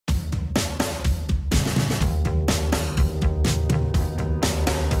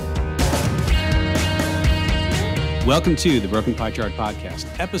Welcome to the Broken Pie Chart Podcast,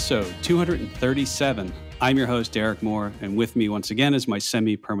 episode 237. I'm your host, Derek Moore, and with me once again is my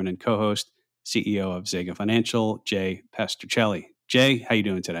semi-permanent co-host, CEO of Zega Financial, Jay Pestercelli. Jay, how you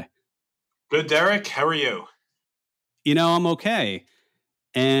doing today? Good, Derek. How are you? You know, I'm okay,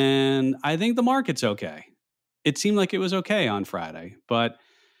 and I think the market's okay. It seemed like it was okay on Friday, but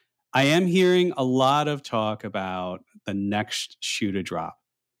I am hearing a lot of talk about the next shoe to drop.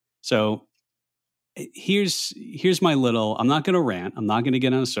 So here's my little, I'm not going to rant. I'm not going to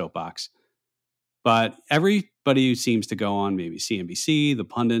get on a soapbox. But everybody who seems to go on maybe CNBC, the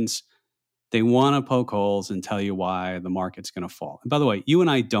pundits, they want to poke holes and tell you why the market's going to fall. And by the way, you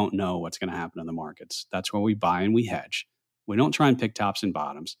and I don't know what's going to happen in the markets. That's where we buy and we hedge. We don't try and pick tops and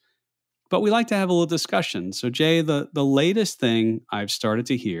bottoms. But we like to have a little discussion. So Jay, the latest thing I've started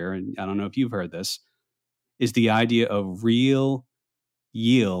to hear, and I don't know if you've heard this, is the idea of real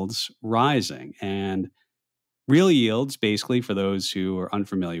yields rising. And real yields, basically, for those who are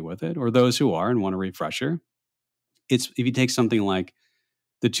unfamiliar with it, or those who are and want a refresher, it's if you take something like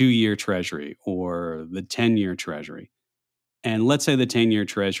the 2-year Treasury or the 10-year Treasury, and let's say the 10-year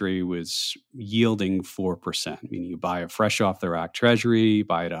Treasury was yielding 4%, meaning you buy a fresh off the rack Treasury,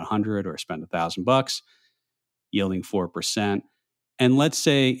 buy it at 100 or spend $1,000, yielding 4%, and let's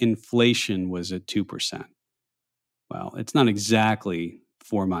say inflation was at 2%. Well, it's not exactly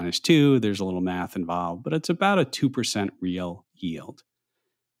 4 minus 2. There's a little math involved, but it's about a 2% real yield.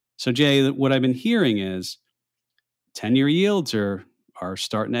 So, Jay, what I've been hearing is 10-year yields are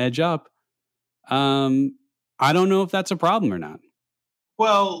starting to edge up. I don't know if that's a problem or not.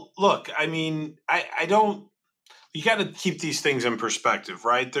 Well, look, I mean, I don't, you got to keep these things in perspective,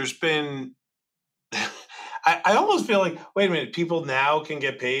 right? There's been, I almost feel like, wait a minute, people now can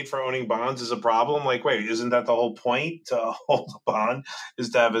get paid for owning bonds is a problem. Like, wait, isn't that the whole point to hold a bond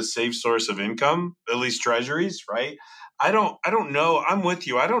is to have a safe source of income, at least treasuries, right? I don't know. I'm with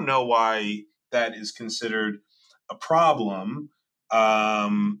you. I don't know why that is considered a problem.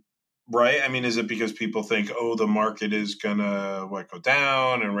 Right? I mean, is it because people think, oh, the market is gonna go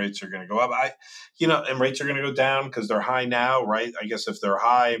down and rates are gonna go up? And rates are gonna go down because they're high now, right? I guess if they're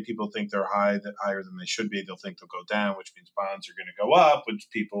high and people think they're higher than they should be, they'll think they'll go down, which means bonds are gonna go up, which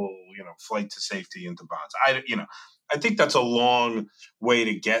people, flight to safety into bonds. I think that's a long way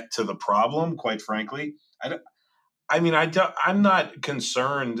to get to the problem, quite frankly. I'm not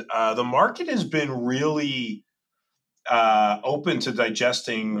concerned. The market has been really open to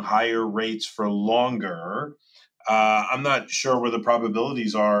digesting higher rates for longer. I'm not sure where the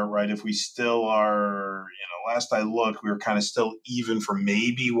probabilities are, right? If we still are, last I looked, we were kind of still even for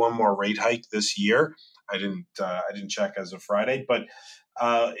maybe one more rate hike this year. I didn't check as of Friday, but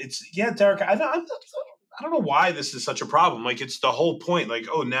Derek. I don't know why this is such a problem. Like, it's the whole point. Like,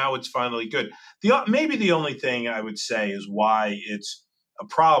 oh, now it's finally good. Maybe the only thing I would say is why it's a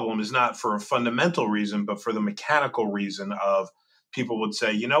problem is not for a fundamental reason, but for the mechanical reason of people would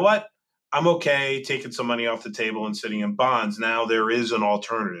say, you know what? I'm okay taking some money off the table and sitting in bonds. Now there is an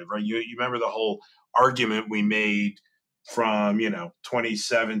alternative, right? You remember the whole argument we made from,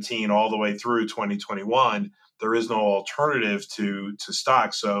 2017 all the way through 2021. There is no alternative to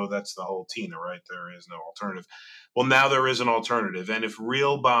stocks. So that's the whole Tina, right? There is no alternative. Well, now there is an alternative. And if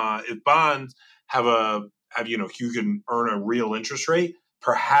bonds you can earn a real interest rate,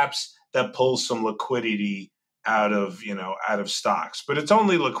 perhaps that pulls some liquidity out of stocks, but it's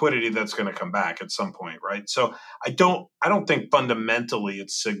only liquidity that's going to come back at some point, right? So I don't think fundamentally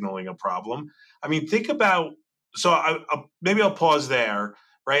it's signaling a problem. I mean, think about, maybe I'll pause there,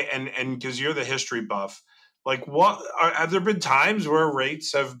 right? And because you're the history buff, like, have there been times where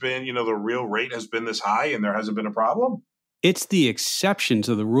rates have been, the real rate has been this high and there hasn't been a problem? It's the exception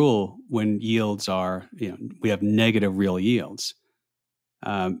to the rule when yields are, we have negative real yields.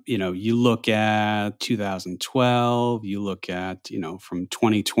 You look at 2012, you look at, from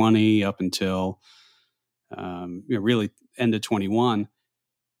 2020 up until, really end of 21.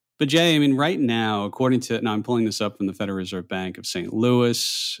 But Jay, I mean, right now, now I'm pulling this up from the Federal Reserve Bank of St.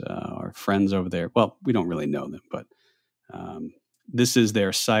 Louis, our friends over there. Well, we don't really know them, but this is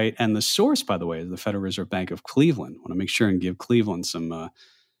their site. And the source, by the way, is the Federal Reserve Bank of Cleveland. I want to make sure and give Cleveland some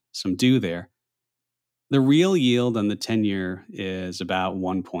due there. The real yield on the 10-year is about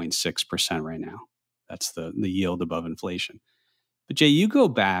 1.6% right now. That's the yield above inflation. But Jay, you go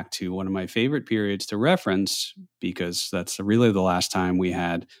back to one of my favorite periods to reference because that's really the last time we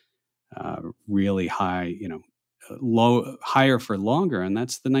had really high, higher for longer, and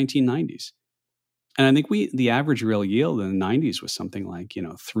that's the 1990s. And I think the average real yield in the 90s was something like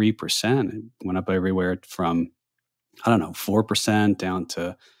 3%. It went up everywhere from 4% down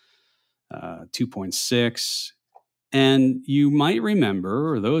to 2.6. And you might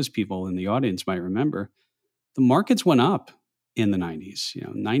remember, or those people in the audience might remember, the markets went up in the 90s.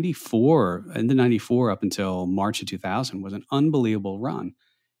 94, into 94 up until March of 2000 was an unbelievable run.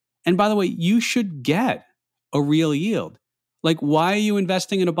 And by the way, you should get a real yield. Like, why are you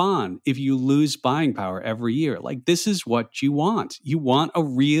investing in a bond if you lose buying power every year? Like, this is what you want. You want a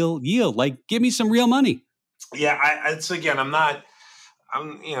real yield. Like, give me some real money. Yeah, it's again, I'm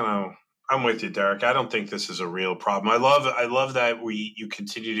with you, Derek. I don't think this is a real problem. I love that you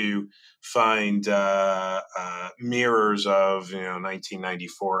continue to find mirrors of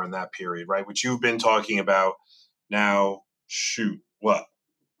 1994 and that period, right? Which you've been talking about now. Shoot, what,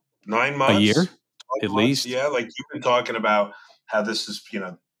 nine A year, months, 12 at months? least. Yeah, like you've been talking about how this is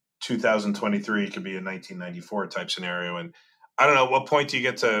 2023 could be a 1994 type scenario, and I don't know what point do you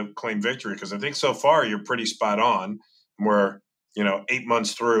get to claim victory, because I think so far you're pretty spot on. We're 8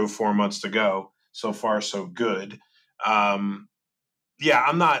 months through, 4 months to go. So far, so good. Um, yeah,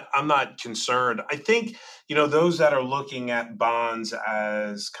 I'm not concerned. I think those that are looking at bonds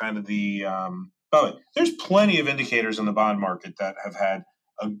as kind of the there's plenty of indicators in the bond market that have had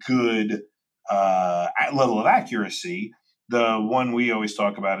a good level of accuracy. The one we always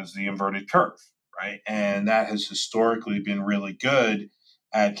talk about is the inverted curve, right? And that has historically been really good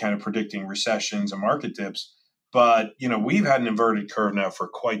at kind of predicting recessions and market dips. But we've had an inverted curve now for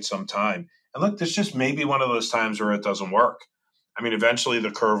quite some time. And look, this just may be one of those times where it doesn't work. I mean, eventually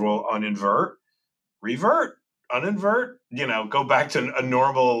the curve will uninvert, revert, uninvert, go back to a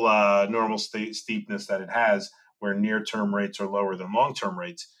normal steepness that it has, where near-term rates are lower than long-term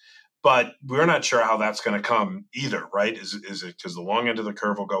rates. But we're not sure how that's going to come either, right? Is it because the long end of the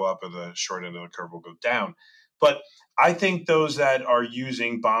curve will go up or the short end of the curve will go down? But I think those that are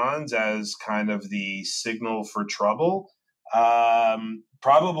using bonds as kind of the signal for trouble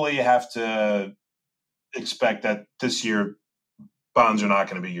probably have to expect that this year bonds are not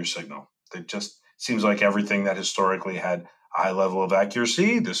going to be your signal. It just seems like everything that historically had a high level of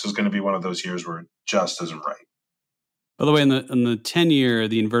accuracy, this is going to be one of those years where it just isn't right. By the way, in the 10-year,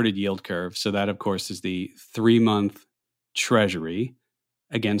 the inverted yield curve, so that, of course, is the 3-month Treasury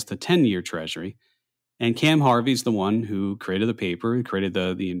against the 10-year Treasury. And Cam Harvey's the one who created the paper, who created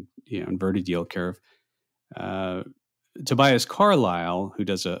the inverted yield curve. Tobias Carlisle, who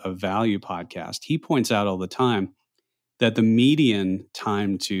does a value podcast, he points out all the time that the median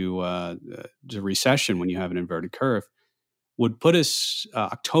time to recession when you have an inverted curve would put us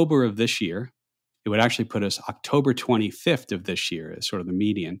October of this year. It would actually put us October 25th of this year as sort of the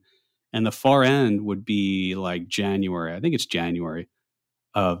median. And the far end would be like January. I think it's January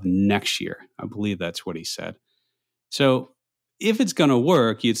of next year. I believe that's what he said. So if it's going to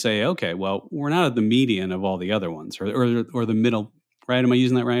work, you'd say, okay, well, we're not at the median of all the other ones, or the middle, right? Am I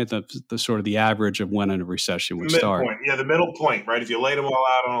using that right? The sort of the average of when a recession would start. Midpoint, yeah, the middle point, right? If you laid them all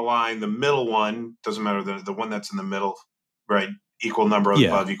out on a line, the middle one doesn't matter. The one that's in the middle, right? Equal number Yeah.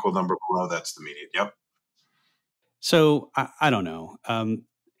 above, equal number below. That's the median. Yep. So I don't know.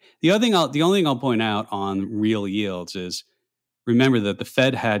 The only thing I'll point out on real yields is remember that the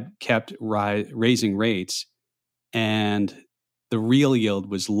Fed had kept raising rates, and the real yield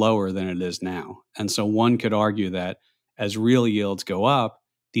was lower than it is now. And so one could argue that as real yields go up,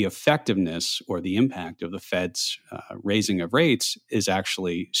 the effectiveness or the impact of the Fed's raising of rates is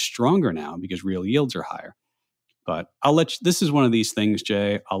actually stronger now because real yields are higher. But this is one of these things,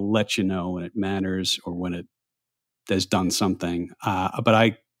 Jay. I'll let you know when it matters or when it has done something. But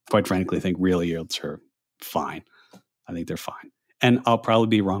I, quite frankly, think real yields are fine. I think they're fine. And I'll probably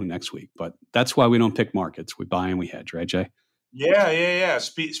be wrong next week, but that's why we don't pick markets. We buy and we hedge, right, Jay? Yeah.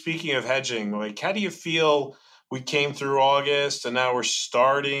 Speaking of hedging, like, how do you feel? We came through August and now we're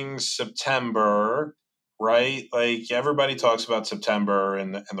starting September, right? Like, everybody talks about September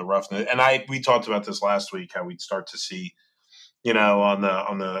and the roughness. And we talked about this last week, how we'd start to see, on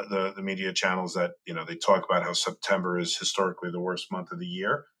the media channels that, they talk about how September is historically the worst month of the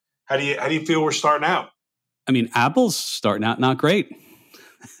year. How do you feel we're starting out? I mean, Apple's starting out not great.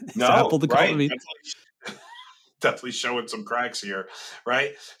 It's Apple the Right. company. Definitely showing some cracks here,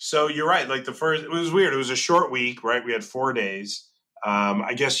 right? So you're right. Like, it was weird. It was a short week, right? We had 4 days.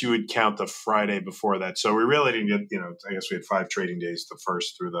 I guess you would count the Friday before that. So we really didn't get, I guess we had 5 trading days, the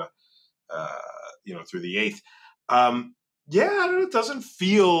first through through the 8th. Yeah, I don't know, it doesn't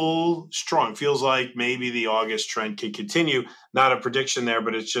feel strong. It feels like maybe the August trend could continue. Not a prediction there,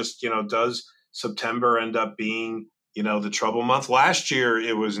 but it's just, does September end up being, the trouble month? Last year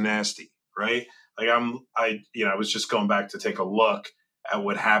it was nasty, right? Like, I was just going back to take a look at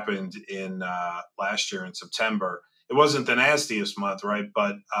what happened in last year in September. It wasn't the nastiest month, right?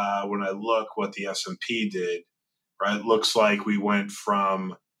 But when I look what the S&P did, right? Looks like we went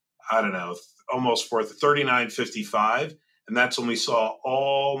from, I don't know, almost 39.55, and that's when we saw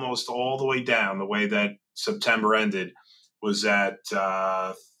almost all the way down. The way that September ended was at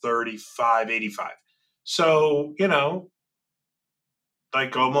 35.85. So,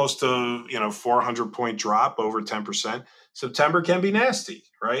 like almost a 400-point drop, over 10%. September can be nasty,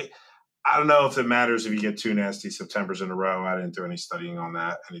 right? I don't know if it matters if you get two nasty Septembers in a row. I didn't do any studying on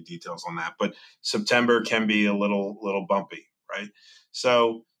that, any details on that, but September can be a little bumpy, right?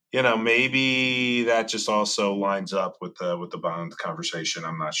 So, maybe that just also lines up with the bond conversation.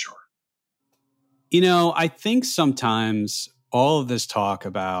 I'm not sure. I think sometimes all of this talk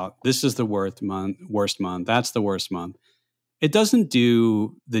about this is the worst month, that's the worst month, it doesn't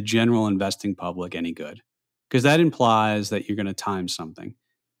do the general investing public any good because that implies that you're going to time something.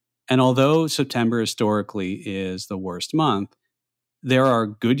 And although September historically is the worst month, there are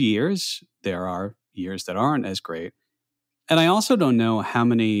good years, there are years that aren't as great. And I also don't know how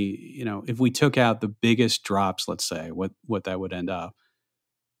many, if we took out the biggest drops, let's say, what that would end up.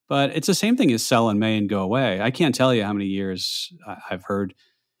 But it's the same thing as sell in May and go away. I can't tell you how many years I've heard,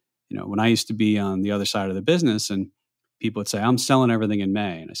 when I used to be on the other side of the business and people would say, I'm selling everything in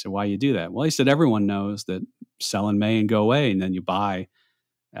May. And I said, why you do that? Well, he said, everyone knows that sell in May and go away, and then you buy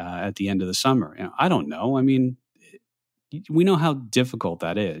at the end of the summer. I don't know. I mean, we know how difficult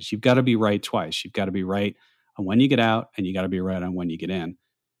that is. You've got to be right twice. You've got to be right on when you get out, and you got to be right on when you get in.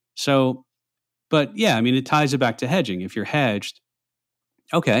 So, but yeah, I mean, it ties it back to hedging. If you're hedged,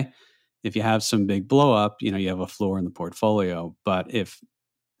 okay, if you have some big blow up, you have a floor in the portfolio. But if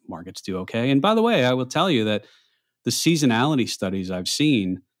markets do okay, and by the way, I will tell you that the seasonality studies I've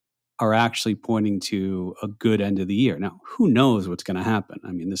seen are actually pointing to a good end of the year. Now, who knows what's going to happen?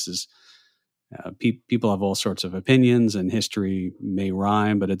 I mean, this is people have all sorts of opinions, and history may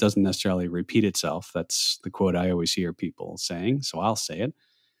rhyme, but it doesn't necessarily repeat itself. That's the quote I always hear people saying, so I'll say it.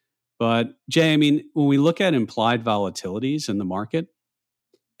 But Jay, I mean, when we look at implied volatilities in the market,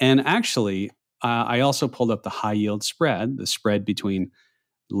 and actually, I also pulled up the high yield spread, the spread between,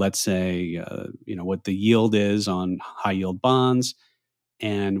 let's say, what the yield is on high yield bonds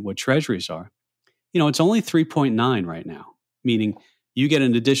and what treasuries are. It's only 3.9 right now, meaning you get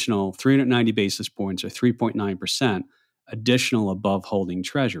an additional 390 basis points or 3.9% additional above holding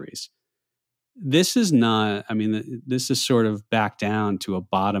treasuries. This is not, I mean, this is sort of back down to a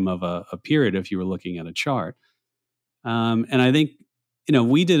bottom of a period if you were looking at a chart. And I think,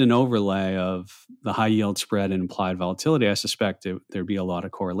 we did an overlay of the high yield spread and implied volatility. I suspect there'd be a lot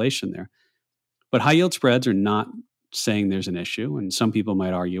of correlation there. But high yield spreads are not saying there's an issue. And some people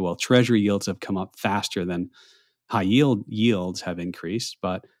might argue, well, treasury yields have come up faster than high yields have increased,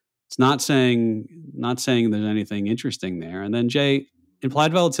 but it's not saying there's anything interesting there. And then Jay,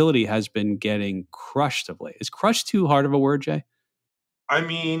 implied volatility has been getting crushed of late. Is crushed too hard of a word, Jay? I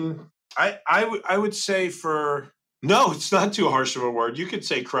mean, I would say no, it's not too harsh of a word. You could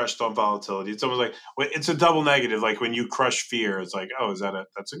say crushed on volatility. It's almost like it's a double negative. Like when you crush fear, it's like, oh,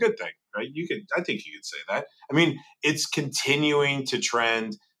 that's a good thing, right? I think you could say that. I mean, it's continuing to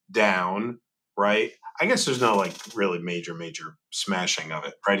trend down, right? I guess there's no like really major smashing of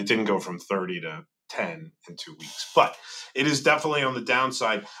it, right? It didn't go from 30 to 10 in 2 weeks, but it is definitely on the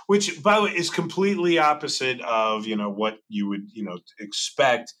downside, which by the way is completely opposite of what you would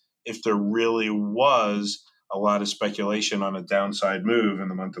expect if there really was a lot of speculation on a downside move in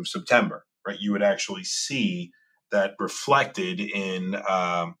the month of September, right? You would actually see that reflected in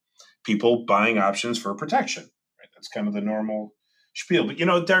people buying options for protection, right? That's kind of the normal spiel. But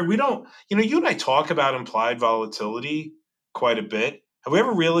Derek, we don't, you and I talk about implied volatility quite a bit. Have we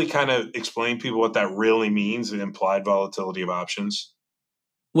ever really kind of explained people what that really means, the implied volatility of options?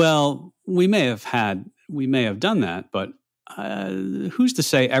 Well, we may have done that, but who's to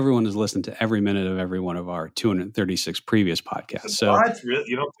say everyone has listened to every minute of every one of our 236 previous podcasts? So what? Really?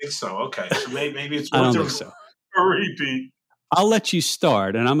 You don't think so? Okay, so maybe it's I worth don't think so. a repeat. I'll let you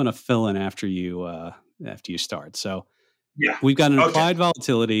start, and I'm going to fill in after you start. So Yeah, we've got an implied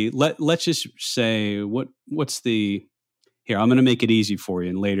volatility. Let's just say what's the here. I'm going to make it easy for you,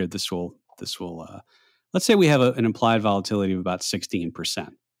 and later this will. Let's say we have an implied volatility of about 16%.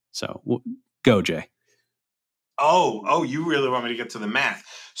 So go, Jay. Oh, you really want me to get to the math?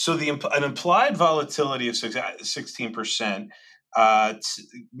 So an implied volatility of 16%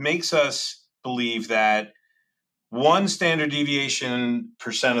 makes us believe that one standard deviation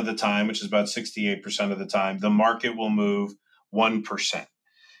percent of the time, which is about 68% of the time, the market will move 1%.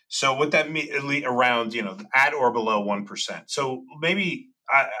 So what that means around, at or below 1%. So maybe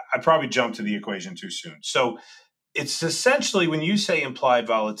I probably jumped to the equation too soon. So it's essentially when you say implied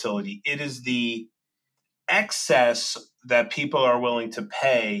volatility, it is the excess that people are willing to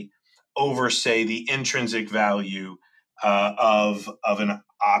pay over, say, the intrinsic value of an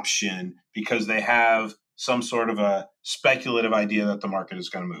option because they have some sort of a speculative idea that the market is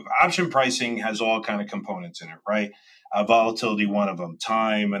going to move. Option pricing has all kind of components in it, right? Volatility, one of them.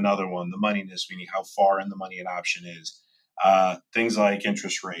 Time, another one. The moneyness, meaning how far in the money an option is. Things like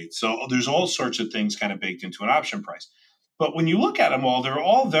interest rates. So there's all sorts of things kind of baked into an option price. But when you look at them all, they're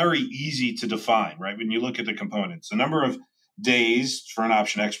all very easy to define, right? When you look at the components, the number of days for an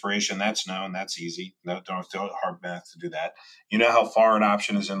option expiration, that's known, that's easy. No, don't have to do hard math to do that. You know how far an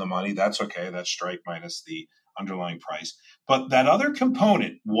option is in the money, that's okay. That's strike minus the underlying price. But that other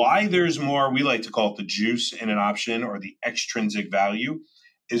component, why there's more, we like to call it the juice in an option or the extrinsic value,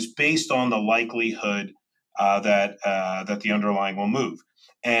 is based on the likelihood that the underlying will move.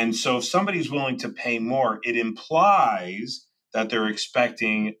 And so if somebody's willing to pay more, it implies that they're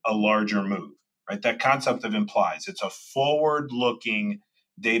expecting a larger move, right? That concept of implies. It's a forward-looking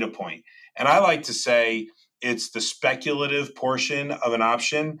data point. And I like to say it's the speculative portion of an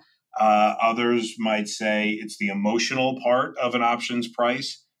option. Others might say it's the emotional part of an option's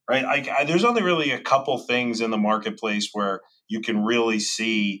price, right? There's only really a couple things in the marketplace where you can really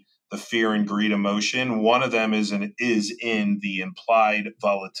see the fear and greed emotion. One of them is in the implied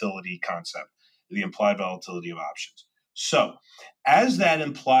volatility concept, the implied volatility of options. So as that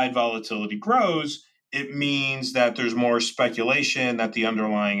implied volatility grows, it means that there's more speculation that the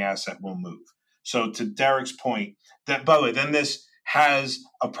underlying asset will move. So to Derek's point, that by the way, then this has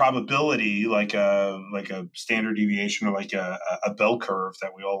a probability like a standard deviation or like a bell curve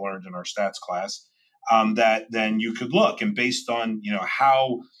that we all learned in our stats class, that then you could look, and based on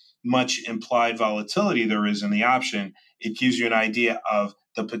how much implied volatility there is in the option, it gives you an idea of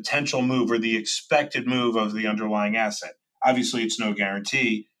the potential move or the expected move of the underlying asset. Obviously, it's no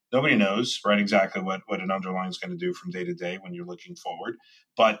guarantee. Nobody knows, right, exactly what an underlying is going to do from day to day when you're looking forward.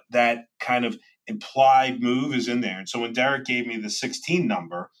 But that kind of implied move is in there. And so when Derek gave me the 16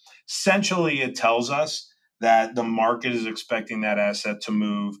 number, essentially it tells us that the market is expecting that asset to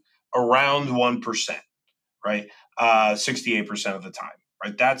move around 1%, right? 68% of the time.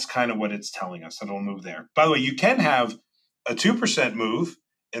 Right, that's kind of what it's telling us, that it'll move there. By the way, you can have a 2% move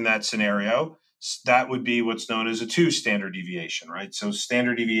in that scenario. That would be what's known as a 2 standard deviation, right? So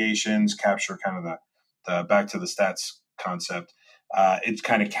standard deviations capture kind of the back to the stats concept. It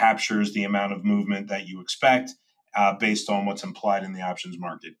kind of captures the amount of movement that you expect based on what's implied in the options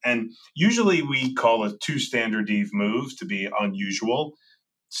market. And usually we call a 2 standard dev move to be unusual.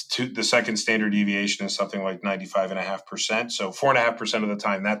 The second standard deviation is something like 95.5%. So 4.5% of the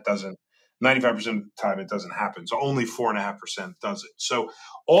time that doesn't, 95% of the time it doesn't happen. So only 4.5% does it. So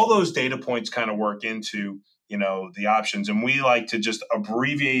all those data points kind of work into, the options. And we like to just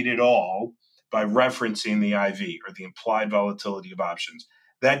abbreviate it all by referencing the IV or the implied volatility of options.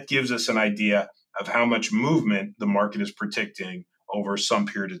 That gives us an idea of how much movement the market is predicting over some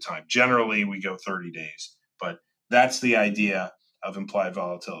period of time. Generally, we go 30 days, but that's the idea of implied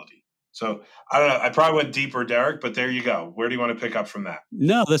volatility. So I don't know. I probably went deeper, Derek, but there you go. Where do you want to pick up from that?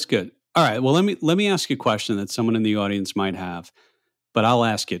 No, that's good. All right. Well, let me ask you a question that someone in the audience might have, but I'll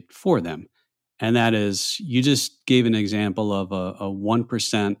ask it for them. And that is, you just gave an example of a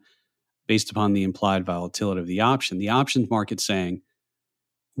 1% based upon the implied volatility of the option. The options market saying,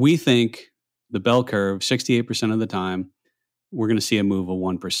 we think the bell curve, 68% of the time, we're going to see a move of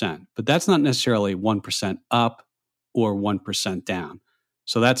 1%. But that's not necessarily 1% up or 1% down.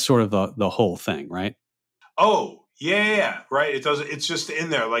 So that's sort of the whole thing, right? Oh, yeah, right. It does. It's just in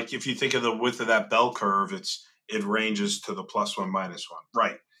there. Like if you think of the width of that bell curve, it ranges to the +1, -1.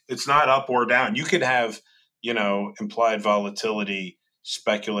 Right. It's not up or down. You could have, implied volatility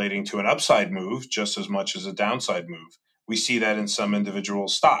speculating to an upside move just as much as a downside move. We see that in some individual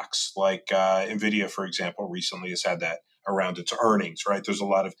stocks, like Nvidia, for example, recently has had that around its earnings, right? There's a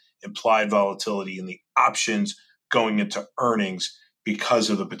lot of implied volatility in the options going into earnings because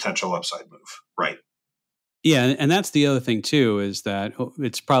of the potential upside move, right? Yeah, and that's the other thing too, is that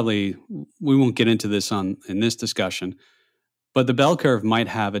it's probably, we won't get into this in this discussion, but the bell curve might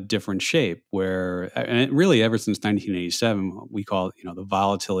have a different shape where, and really ever since 1987, we call it, the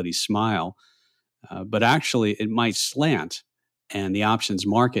volatility smile. But actually it might slant, and the options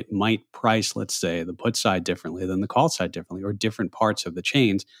market might price, let's say, the put side differently than the call side differently, or different parts of the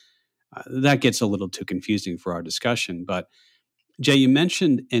chains. That gets a little too confusing for our discussion. But Jay, you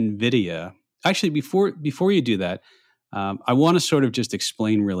mentioned Nvidia. Actually, before you do that, I want to sort of just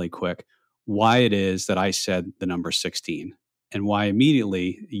explain really quick why it is that I said the number 16 and why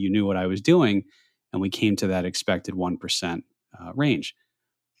immediately you knew what I was doing, and we came to that expected 1% range.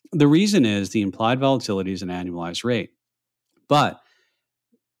 The reason is the implied volatility is an annualized rate, but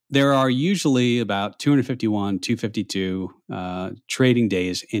there are usually about 251, 252 trading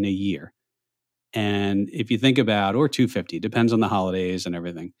days in a year. And if you think about, or 250, depends on the holidays and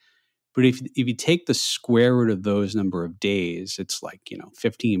everything. But if you take the square root of those number of days, it's like,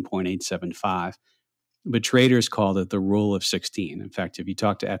 15.875. But traders called it the rule of 16. In fact, if you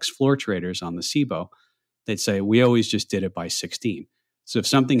talk to ex-floor traders on the SIBO, they'd say, we always just did it by 16. So if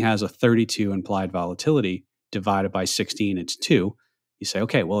something has a 32 implied volatility divided by 16, it's 2. You say,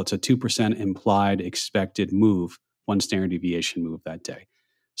 okay, well, it's a 2% implied expected move, one standard deviation move that day.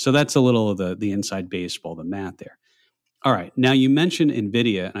 So that's a little of the inside baseball, the math there. All right. Now you mentioned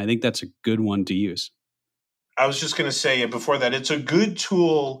Nvidia, and I think that's a good one to use. I was just going to say before that, it's a good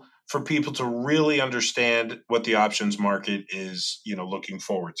tool for people to really understand what the options market is, looking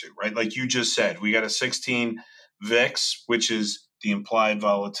forward to, right? Like you just said, we got a 16 VIX, which is the implied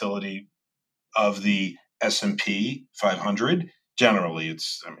volatility of the S&P 500. Generally,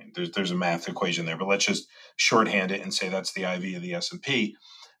 there's a math equation there, but let's just shorthand it and say that's the IV of the S&P.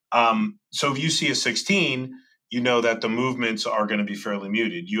 So if you see a 16, you know that the movements are going to be fairly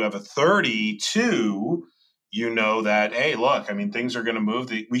muted. You have a 32, you know that, hey, look, things are going to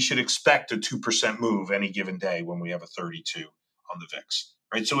move. We should expect a 2% move any given day when we have a 32 on the VIX,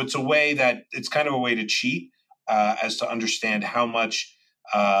 right? So it's kind of a way to cheat as to understand how much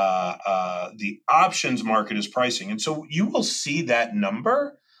the options market is pricing. And so you will see that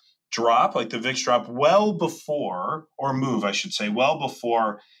number drop, like the VIX drop well before, or move, I should say, well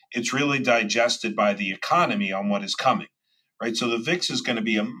before it's really digested by the economy on what is coming, right? So the VIX is going to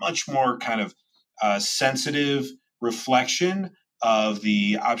be a much more kind of sensitive reflection of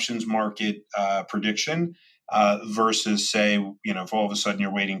the options market prediction versus, say, if all of a sudden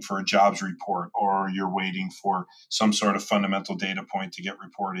you're waiting for a jobs report or you're waiting for some sort of fundamental data point to get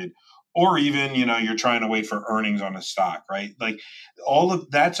reported, or even, you're trying to wait for earnings on a stock, right? Like all of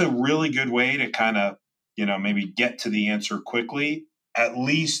that's a really good way to kind of, maybe get to the answer quickly, at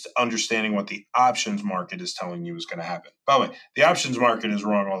least understanding what the options market is telling you is going to happen. By the way, the options market is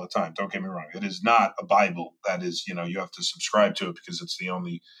wrong all the time. Don't get me wrong. It is not a Bible that is, you have to subscribe to it because it's the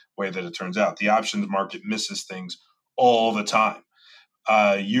only way that it turns out. The options market misses things all the time.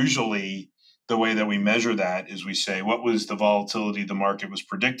 Usually, the way that we measure that is we say, what was the volatility the market was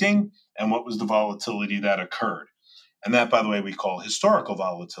predicting and what was the volatility that occurred? And that, by the way, we call historical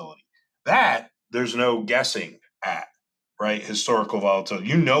volatility. That there's no guessing at, right? Historical volatility.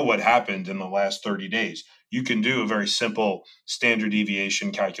 You know what happened in the last 30 days. You can do a very simple standard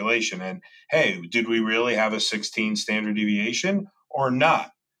deviation calculation. And hey, did we really have a 16 standard deviation or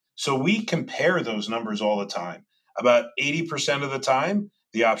not? So we compare those numbers all the time. About 80% of the time,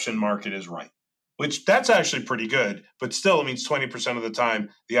 the option market is right, which that's actually pretty good. But still, it means 20% of the time,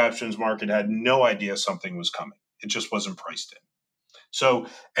 the options market had no idea something was coming. It just wasn't priced in. So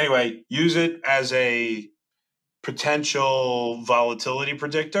anyway, use it as a potential volatility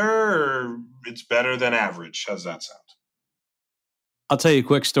predictor, or it's better than average. How's that sound? I'll tell you a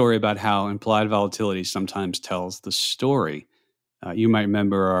quick story about how implied volatility sometimes tells the story. You might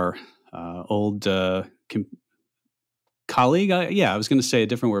remember our old colleague. I was going to say a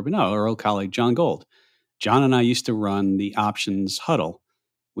different word, but no, our old colleague, John Gold. John and I used to run the Options Huddle,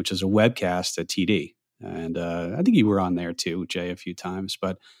 which is a webcast at TD. And I think you were on there too, Jay, a few times.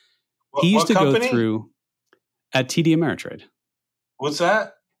 But he used to go through at TD Ameritrade. What's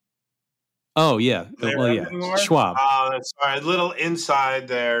that? Oh, yeah. Schwab. That's all right. A little inside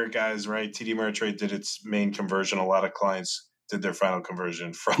there, guys, right? TD Ameritrade did its main conversion. A lot of clients did their final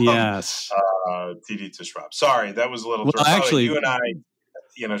conversion from TD to Schwab. Sorry, that was a little... Well, actually, you and I,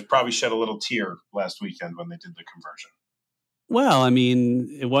 probably shed a little tear last weekend when they did the conversion. Well,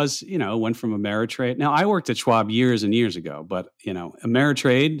 it was, went from Ameritrade. Now, I worked at Schwab years and years ago, but,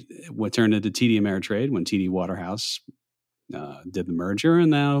 Ameritrade turned into TD Ameritrade when TD Waterhouse did the merger,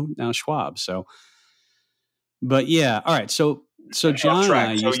 and now Schwab. So, but yeah, all right. So John and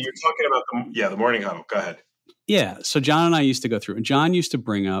I you're talking about the morning huddle. Go ahead. Yeah. So John and I used to go through, and John used to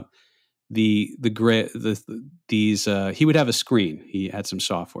bring up these. He would have a screen. He had some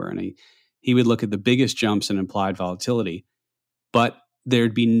software, and he would look at the biggest jumps in implied volatility, but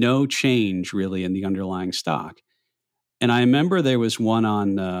there'd be no change really in the underlying stock. And I remember there was one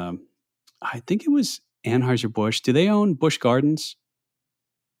on, I think it was Anheuser-Busch. Do they own Busch Gardens?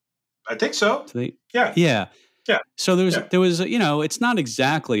 I think so. Yeah. Yeah. So there was, it's not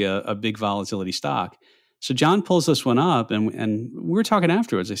exactly a big volatility stock. So John pulls this one up, and we were talking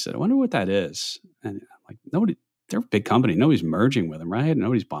afterwards. I said, I wonder what that is. And I'm like, they're a big company. Nobody's merging with them, right?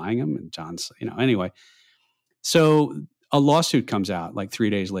 Nobody's buying them. And John's, anyway. So a lawsuit comes out like 3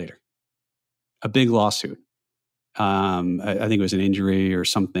 days later, a big lawsuit. I think it was an injury or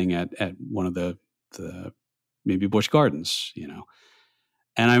something at one of the maybe Busch Gardens,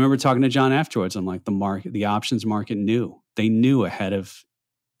 And I remember talking to John afterwards. I'm like, the options market they knew ahead of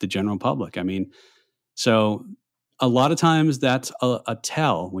the general public. I mean, so a lot of times that's a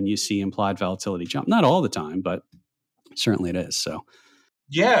tell when you see implied volatility jump. Not all the time, but certainly it is. So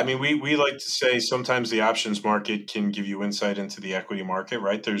Yeah, I mean, we like to say sometimes the options market can give you insight into the equity market,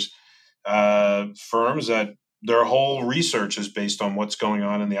 right? There's firms that their whole research is based on what's going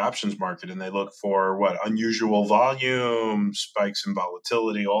on in the options market, and they look for unusual volume, spikes in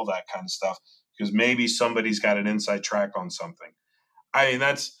volatility, all that kind of stuff, because maybe somebody's got an inside track on something. I mean,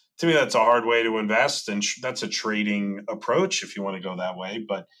 to me, that's a hard way to invest, and that's a trading approach if you want to go that way.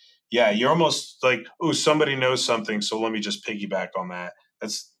 But yeah, you're almost like, oh, somebody knows something, so let me just piggyback on that.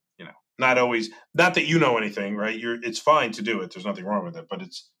 That's not always, not that you know anything, right? It's fine to do it. There's nothing wrong with it, but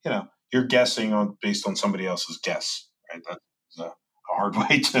it's you're guessing based on somebody else's guess, right? That's a hard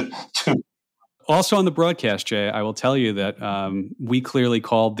way to. Also on the broadcast, Jay, I will tell you that we clearly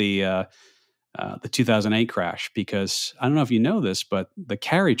called the 2008 crash because I don't know if you know this, but the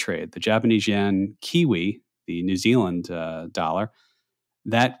carry trade, the Japanese yen kiwi, the New Zealand dollar,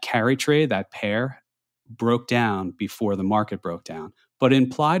 that carry trade, that pair broke down before the market broke down. But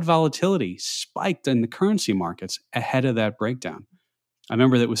implied volatility spiked in the currency markets ahead of that breakdown. I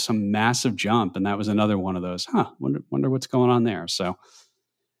remember that was some massive jump, and that was another one of those, wonder what's going on there. So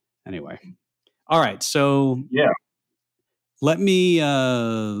anyway. All right. So Yeah. let me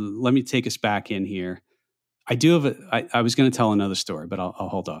take us back in here. I do have I was going to tell another story, but I'll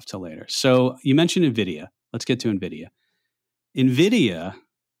hold off till later. So you mentioned Nvidia. Let's get to Nvidia. Nvidia,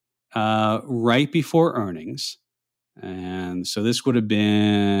 right before earnings, and so this would have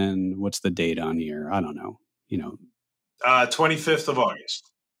been, what's the date on here? I don't know. 25th of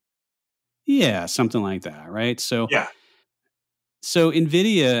August. Yeah, something like that, right? So Yeah. So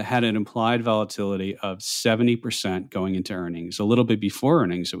Nvidia had an implied volatility of 70% going into earnings. A little bit before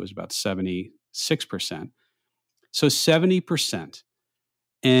earnings, it was about 76%. So 70%.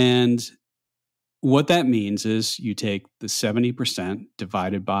 And what that means is you take the 70%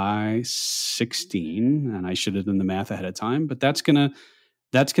 divided by 16, and I should have done the math ahead of time, but that's going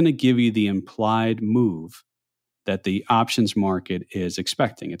to give you the implied move that the options market is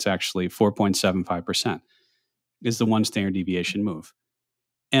expecting. It's actually 4.75% is the one standard deviation move.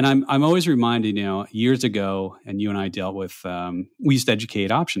 And I'm always reminded, years ago, and you and I dealt with, we used to educate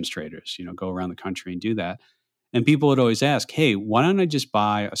options traders, go around the country and do that. And people would always ask, hey, why don't I just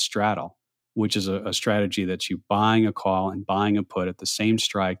buy a straddle, which is a strategy that's you buying a call and buying a put at the same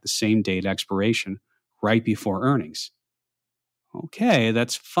strike, the same date expiration, right before earnings. Okay,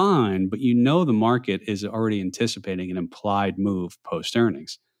 that's fine, but the market is already anticipating an implied move post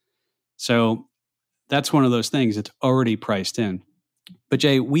earnings. So that's one of those things that's already priced in. But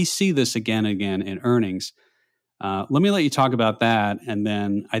Jay, we see this again and again in earnings. Let me let you talk about that, and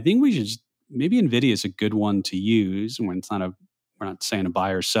then I think we should maybe Nvidia is a good one to use when we're not saying to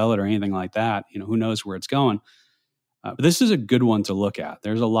buy or sell it or anything like that. Who knows where it's going. But this is a good one to look at.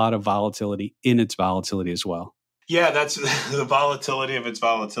 There's a lot of volatility in its volatility as well. Yeah, that's the volatility of its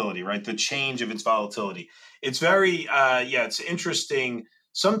volatility, right? The change of its volatility. It's very, it's interesting.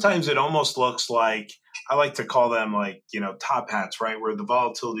 Sometimes it almost looks like, I like to call them like, top hats, right? Where the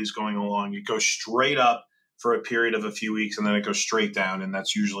volatility is going along. It goes straight up for a period of a few weeks and then it goes straight down. And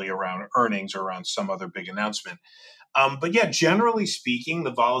that's usually around earnings or around some other big announcement. But yeah, generally speaking,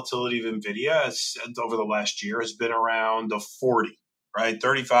 the volatility of Nvidia over the last year has been around a 40, right?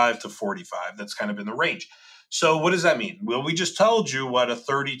 35 to 45. That's kind of been the range. So what does that mean? Well, we just told you what a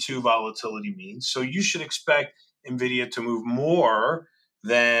 32 volatility means. So you should expect Nvidia to move more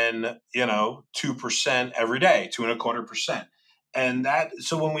than, 2% every day, 2.25%. And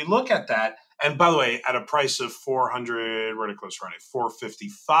so when we look at that, and by the way, at a price of 400, where did it close Friday?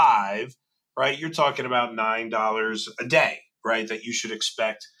 455, right? You're talking about $9 a day, right? That you should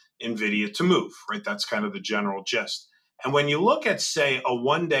expect Nvidia to move, right? That's kind of the general gist. And when you look at, say, a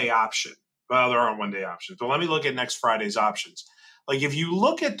one-day option, well, there aren't one-day options, but let me look at next Friday's options. Like if you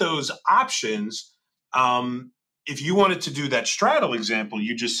look at those options, if you wanted to do that straddle example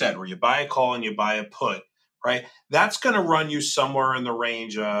you just said, where you buy a call and you buy a put, right? That's going to run you somewhere in the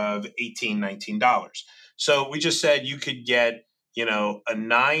range of $18, $19. So we just said you could get, a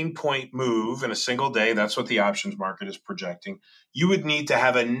 9-point move in a single day. That's what the options market is projecting. You would need to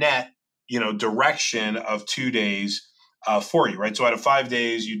have a net, direction of 2 days for you, right? So out of 5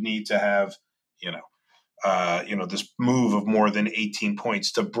 days, you'd need to have, this move of more than 18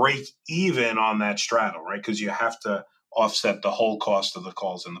 points to break even on that straddle, right? Because you have to offset the whole cost of the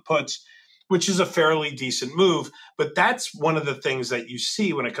calls and the puts, which is a fairly decent move. But that's one of the things that you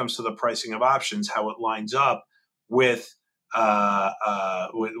see when it comes to the pricing of options, how it lines up with the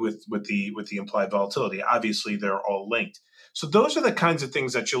implied volatility. Obviously, they're all linked. So those are the kinds of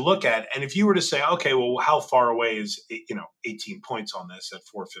things that you look at. And if you were to say, okay, well, how far away is 18 points on this at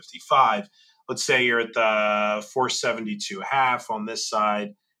 455? Let's say you're at the 472.5 on this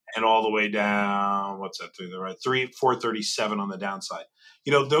side, and all the way down. What's that through the right? 437 on the downside.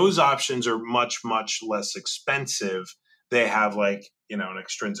 Those options are much, much less expensive. They have an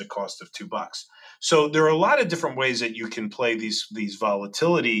extrinsic cost of $2. So there are a lot of different ways that you can play these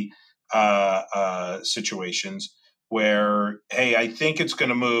volatility situations where, hey, I think it's going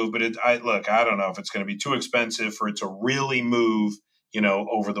to move, but I don't know if it's going to be too expensive for it to really move,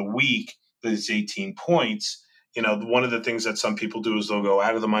 over the week. There's 18 points. One of the things that some people do is they'll go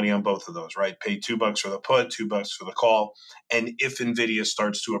out of the money on both of those, right? Pay $2 for the put, $2 for the call. And if Nvidia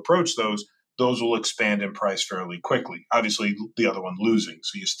starts to approach those will expand in price fairly quickly. Obviously, the other one losing,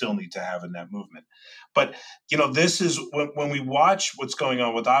 so you still need to have a net movement. But, this is when we watch what's going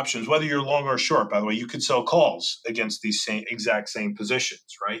on with options, whether you're long or short, by the way, you could sell calls against these exact same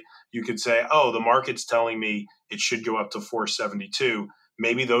positions, right? You could say, oh, the market's telling me it should go up to 472.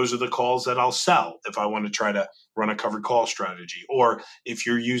 Maybe those are the calls that I'll sell if I want to try to run a covered call strategy. Or if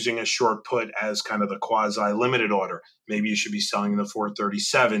you're using a short put as kind of the quasi-limited order, maybe you should be selling the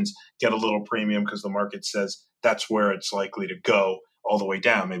 437s, get a little premium because the market says that's where it's likely to go all the way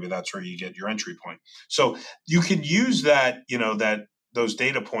down. Maybe that's where you get your entry point. So you can use that, those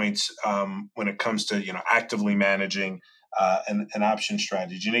data points when it comes to, actively managing an option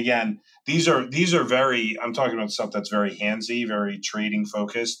strategy. And again, these are very, I'm talking about stuff that's very handsy, very trading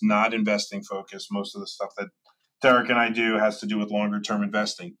focused, not investing focused. Most of the stuff that Derek and I do has to do with longer term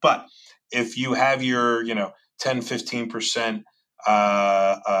investing. But if you have your, 10, 15%,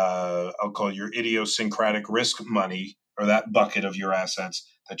 I'll call it your idiosyncratic risk money, or that bucket of your assets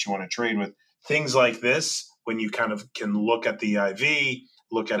that you want to trade with, things like this, when you kind of can look at the IV,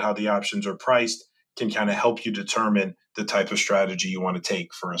 look at how the options are priced, can kind of help you determine the type of strategy you want to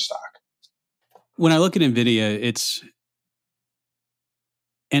take for a stock. When I look at Nvidia, it's,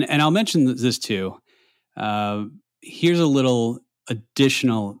 and I'll mention this too. Here's a little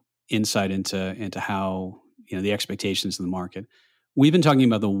additional insight into how, the expectations in the market. We've been talking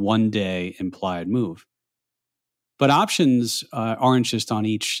about the 1 day implied move, but options aren't just on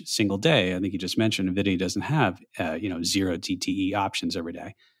each single day. I think you just mentioned Nvidia doesn't have, 0 TTE options every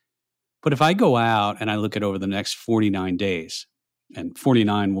day. But if I go out and I look at over the next 49 days, and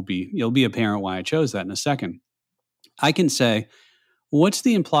 49 you'll be apparent why I chose that in a second, I can say, what's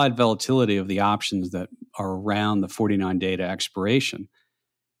the implied volatility of the options that are around the 49 day to expiration?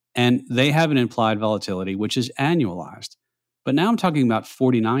 And they have an implied volatility, which is annualized. But now I'm talking about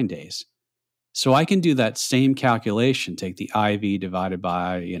 49 days. So I can do that same calculation, take the IV divided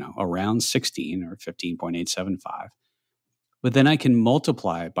by, around 16 or 15.875. But then I can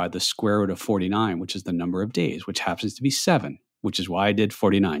multiply it by the square root of 49, which is the number of days, which happens to be 7, which is why I did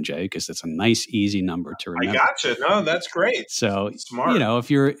 49, Jay, because it's a nice, easy number to remember. I gotcha. No, that's great. So, smart.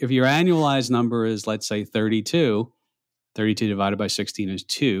 If your annualized number is, let's say, 32 divided by 16 is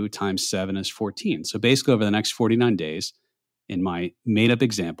 2, times 7 is 14. So basically over the next 49 days, in my made-up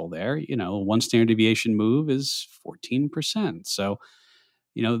example there, one standard deviation move is 14%. So,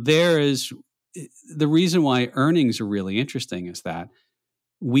 there is the reason why earnings are really interesting is that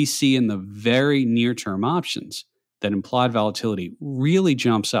we see in the very near-term options that implied volatility really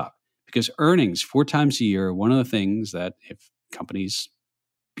jumps up because earnings 4 times a year, one of the things that if companies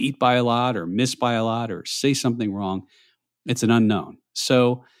beat by a lot or miss by a lot or say something wrong, it's an unknown.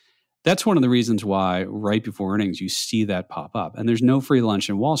 So that's one of the reasons why right before earnings, you see that pop up. And there's no free lunch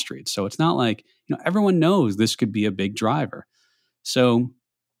in Wall Street. So it's not like, everyone knows this could be a big driver. So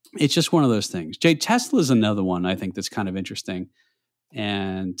it's just one of those things. Jay, Tesla is another one I think that's kind of interesting.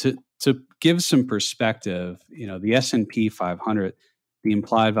 And to give some perspective, the S&P 500, the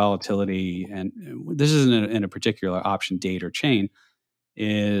implied volatility, and this isn't in a particular option date or chain,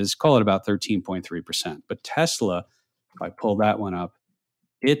 is call it about 13.3%. But Tesla, if I pull that one up,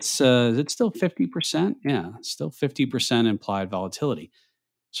 it's still 50%? Yeah, still 50% implied volatility.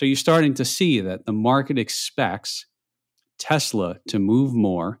 So you're starting to see that the market expects Tesla to move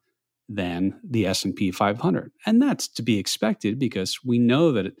more than the S&P 500. And that's to be expected because we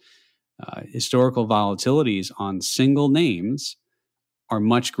know that historical volatilities on single names are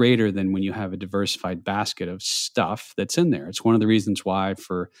much greater than when you have a diversified basket of stuff that's in there. It's one of the reasons why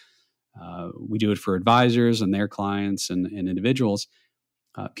we do it for advisors and their clients and individuals.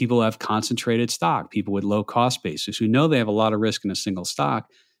 People have concentrated stock, people with low cost bases who know they have a lot of risk in a single stock,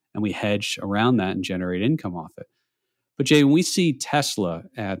 and we hedge around that and generate income off it. But Jay, when we see Tesla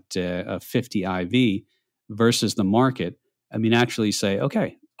at a 50 IV versus the market, we naturally say,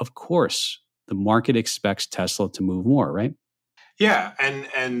 okay, of course, the market expects Tesla to move more, right? Yeah, and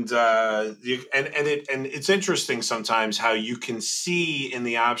it's interesting sometimes how you can see in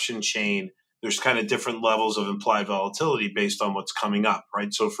the option chain there's kind of different levels of implied volatility based on what's coming up,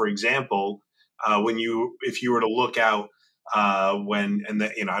 right? So, for example, if you were to look out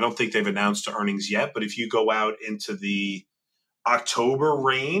I don't think they've announced the earnings yet, but if you go out into the October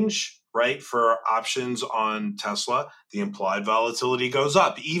range, right, for options on Tesla, the implied volatility goes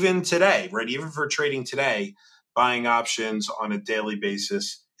up. Even today, right, even for trading today, buying options on a daily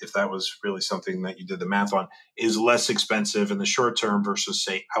basis, if that was really something that you did the math on, is less expensive in the short term versus,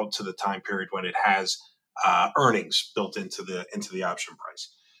 say, out to the time period when it has earnings built into the option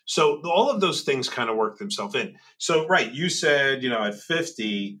price. So all of those things kind of work themselves in. So, right, you said, at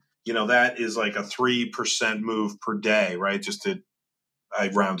 50, that is like a 3% move per day, right? I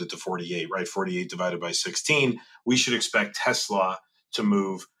rounded to 48, right? 48 divided by 16. We should expect Tesla to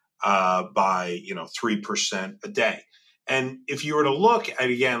move by, 3% a day. And if you were to look at,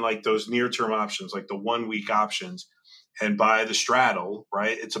 again, like those near term options, like the 1 week options, and buy the straddle,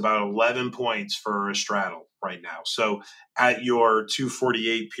 right? It's about 11 points for a straddle right now. So at your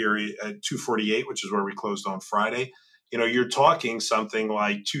 248 period, at 248, which is where we closed on Friday, you're talking something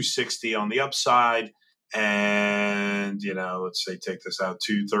like 260 on the upside. And, let's say take this out,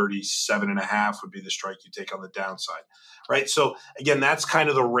 237.5 would be the strike you take on the downside, right? So again, that's kind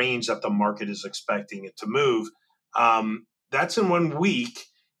of the range that the market is expecting it to move. That's in 1 week.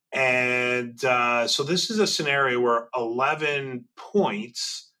 And so this is a scenario where 11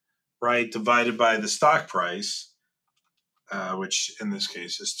 points, right, divided by the stock price, which in this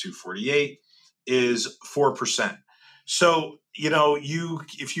case is 248, is 4%. So,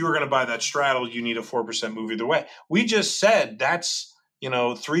 if you were going to buy that straddle, you need a 4% move either way. We just said that's,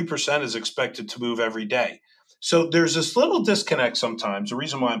 3% is expected to move every day. So there's this little disconnect sometimes. The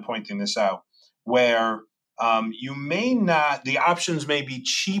reason why I'm pointing this out, where the options may be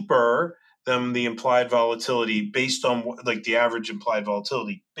cheaper than the implied volatility based on like the average implied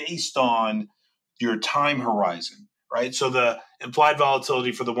volatility based on your time horizon, right? So the implied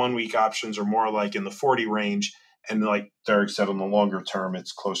volatility for the 1 week options are more like in the 40 range. And like Derek said, on the longer term,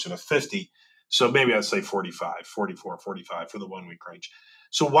 it's closer to 50. So maybe I'd say 45, 44, 45 for the 1 week range.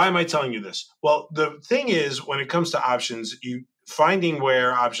 So why am I telling you this? Well, the thing is, when it comes to options, finding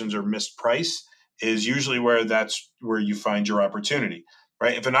where options are mispriced is usually that's where you find your opportunity,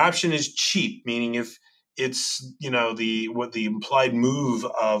 right? If an option is cheap, meaning if it's, the implied move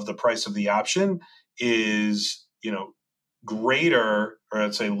of the price of the option is, greater, or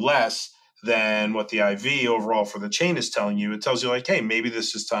let's say less than what the IV overall for the chain is telling you, it tells you like, hey, maybe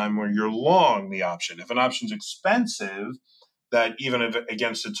this is time where you're long the option. If an option's expensive, that even if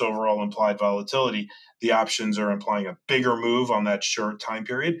against its overall implied volatility, the options are implying a bigger move on that short time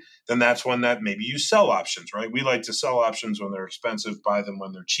period, then that's when that maybe you sell options, right? We like to sell options when they're expensive, buy them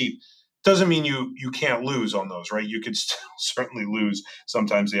when they're cheap. Doesn't mean you can't lose on those, right? You could still certainly lose.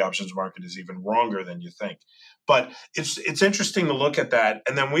 Sometimes the options market is even wronger than you think. But it's interesting to look at that.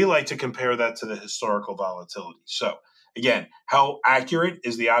 And then we like to compare that to the historical volatility. So again, how accurate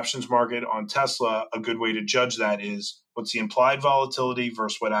is the options market on Tesla? A good way to judge that is what's the implied volatility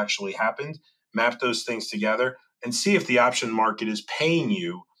versus what actually happened. Map those things together and see if the option market is paying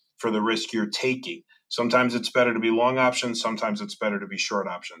you for the risk you're taking. Sometimes it's better to be long options. Sometimes it's better to be short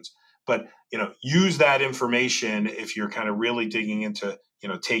options. But use that information if you're kind of really digging into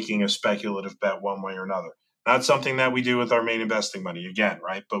taking a speculative bet one way or another. Not something that we do with our main investing money again,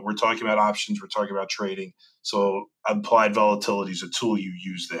 right? But we're talking about options. We're talking about trading. So implied volatility is a tool you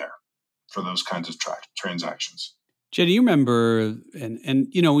use there for those kinds of transactions. Jay, do you remember, and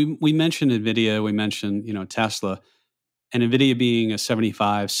we mentioned Nvidia, we mentioned, Tesla, and Nvidia being a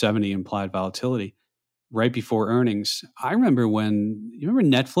 75, 70 implied volatility right before earnings. I remember you remember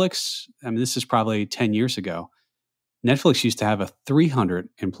Netflix? This is probably 10 years ago. Netflix used to have a 300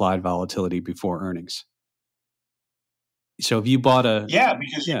 implied volatility before earnings. So if you bought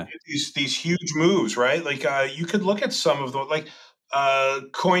because you get these huge moves, right? Like you could look at some of them, like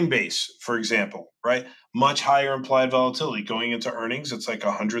Coinbase, for example, right? Much higher implied volatility going into earnings. It's like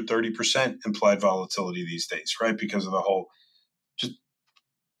 130% implied volatility these days, right? Because of the whole. We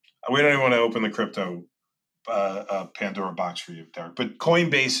don't even want to open the crypto Pandora box for you, Derek. But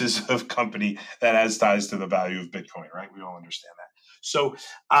Coinbase is a company that has ties to the value of Bitcoin, right? We all understand that. So,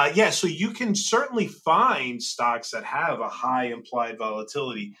 so you can certainly find stocks that have a high implied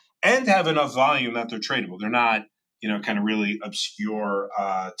volatility and have enough volume that they're tradable. They're not, kind of really obscure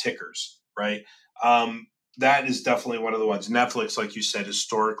tickers, right? That is definitely one of the ones. Netflix, like you said,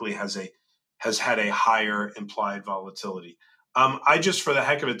 historically has had a higher implied volatility. I just, for the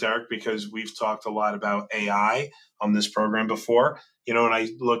heck of it, Derek, because we've talked a lot about AI on this program before, when I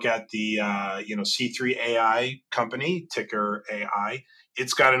look at the, C3 AI company, ticker AI,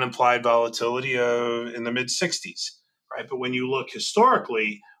 it's got an implied volatility of in the mid 60s, right? But when you look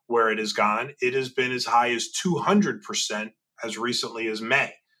historically where it has gone, it has been as high as 200% as recently as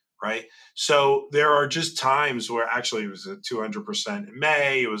May, right? So there are just times where actually it was at 200% in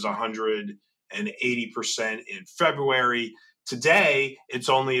May, it was 180% in February. Today, it's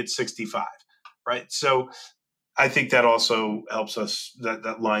only at 65, right? So I think that also helps us,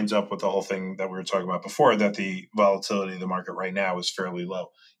 that lines up with the whole thing that we were talking about before, that the volatility of the market right now is fairly low.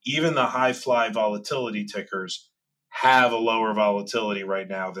 Even the high fly volatility tickers have a lower volatility right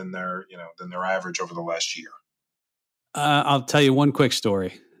now than their average over the last year. I'll tell you one quick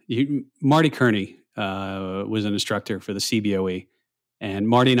story. Marty Kearney was an instructor for the CBOE. And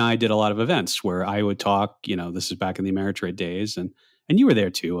Marty and I did a lot of events where I would talk, this is back in the Ameritrade days. And you were there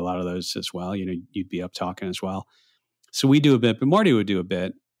too, a lot of those as well. You'd be up talking as well. So we do a bit, but Marty would do a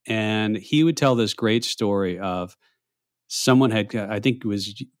bit. And he would tell this great story of someone had, I think it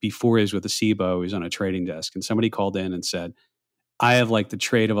was before he was with the CBO, he was on a trading desk. And somebody called in and said, I have like the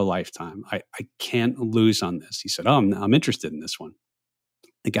trade of a lifetime. I can't lose on this. He said, oh, I'm interested in this one.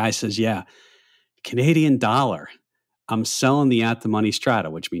 The guy says, yeah, Canadian dollar. I'm selling the at the money strata,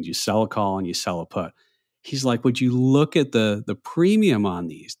 which means you sell a call and you sell a put. He's like, would you look at the premium on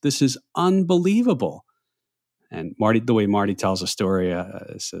these? This is unbelievable. And Marty, the way Marty tells a story,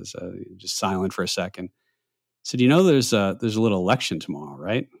 says, just silent for a second. He said, there's a little election tomorrow,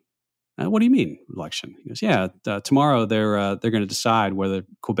 right? What do you mean election? He goes, yeah, tomorrow they're going to decide whether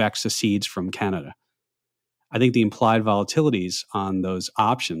Quebec secedes from Canada. I think the implied volatilities on those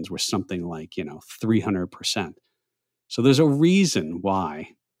options were something like 300%. So there's a reason why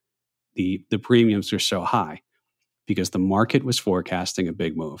the premiums are so high, because the market was forecasting a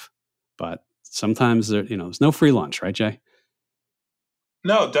big move. But sometimes there's no free lunch, right, Jay?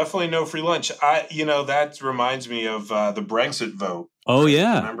 No, definitely no free lunch. That reminds me of the Brexit vote. Oh, right?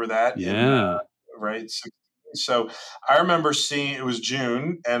 yeah. Remember that? Yeah. Right. So I remember seeing, it was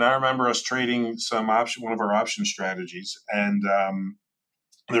June, and I remember us trading one of our option strategies, and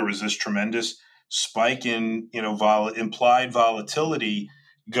there was this tremendous spike in implied volatility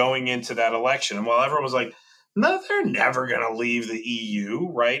going into that election. And while everyone was like, no, they're never going to leave the EU,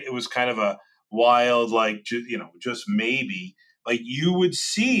 right? It was kind of a wild, like, just maybe. Like, you would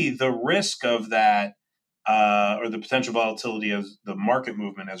see the risk of that, or the potential volatility of the market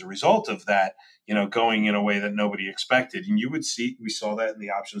movement as a result of that, going in a way that nobody expected. And we saw that in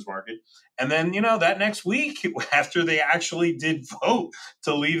the options market. And then, that next week, after they actually did vote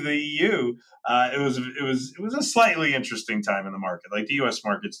to leave the EU, it was a slightly interesting time in the market. Like, the U.S.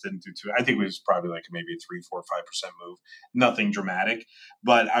 markets didn't do too. I think it was probably like maybe a 3, 4, 5% move, nothing dramatic.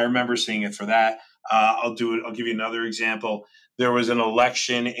 But I remember seeing it for that. I'll give you another example. There was an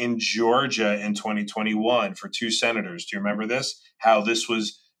election in Georgia in 2021 for 2 senators. Do you remember this? How this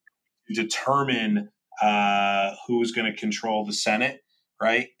was to determine who was going to control the Senate,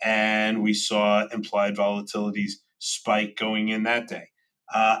 right? And we saw implied volatilities spike going in that day.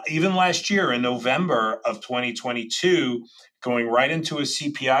 Even last year in November of 2022, going right into a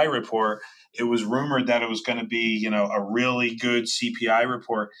CPI report, it was rumored that it was going to be, a really good CPI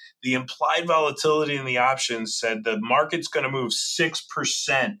report. The implied volatility in the options said the market's going to move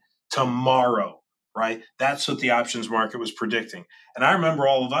 6% tomorrow, right? That's what the options market was predicting. And I remember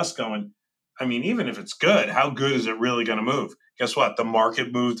all of us going, I mean, even if it's good, how good is it really going to move? Guess what? The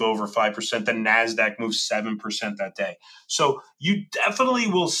market moved over 5%. The NASDAQ moved 7% that day. So you definitely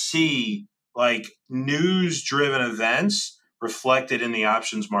will see like news driven events reflected in the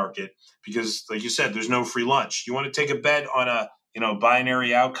options market because, like you said, there's no free lunch. You want to take a bet on a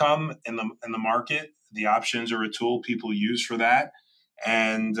binary outcome in the market. The options are a tool people use for that,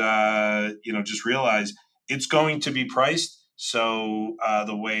 and just realize it's going to be priced. So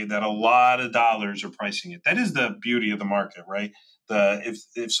the way that a lot of dollars are pricing it, that is the beauty of the market, right?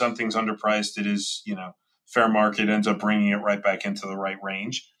 If something's underpriced, it is fair market ends up bringing it right back into the right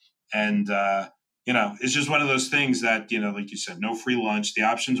range, and it's just one of those things that like you said, no free lunch. The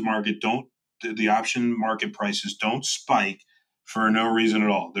option market prices don't spike for no reason at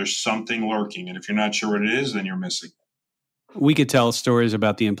all. There's something lurking, and if you're not sure what it is, then you're missing. We could tell stories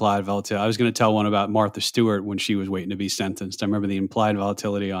about the implied volatility. I was going to tell one about Martha Stewart when she was waiting to be sentenced. I remember the implied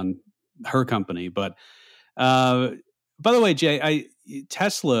volatility on her company. But uh, by the way, Jay,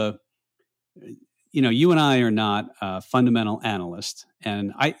 Tesla, you and I are not fundamental analysts,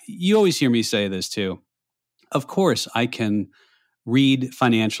 and you always hear me say this too. Of course, I can read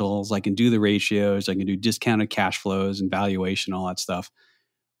financials, I can do the ratios, I can do discounted cash flows and valuation, all that stuff.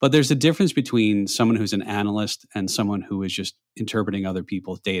 But there's a difference between someone who's an analyst and someone who is just interpreting other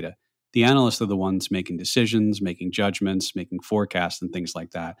people's data. The analysts are the ones making decisions, making judgments, making forecasts, and things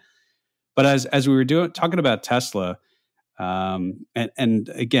like that. But as we were talking about Tesla, and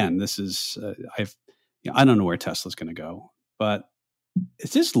again, this is I don't know where Tesla's going to go, but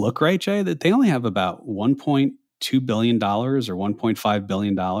does this look right, Jay? That they only have about $1.2 billion or $1.5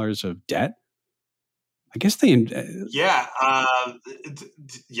 billion of debt. I guess they. Yeah,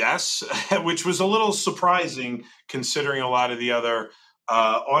 yes, which was a little surprising considering a lot of the other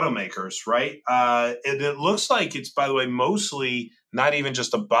automakers, right? And it looks like it's, by the way, mostly not even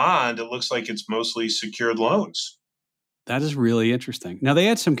just a bond. It looks like it's mostly secured loans. That is really interesting. Now, they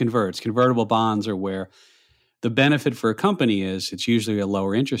had some converts. Convertible bonds are where the benefit for a company is it's usually a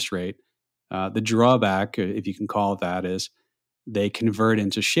lower interest rate. The drawback, if you can call it that, is they convert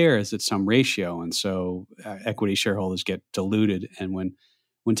into shares at some ratio. And so equity shareholders get diluted. And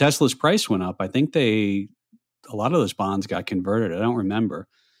when Tesla's price went up, I think a lot of those bonds got converted. I don't remember.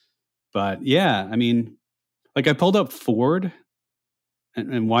 But yeah, I mean, like I pulled up Ford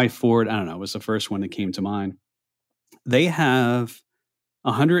and why Ford, I don't know, was the first one that came to mind. They have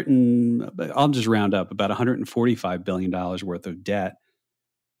I'll just round up about $145 billion worth of debt.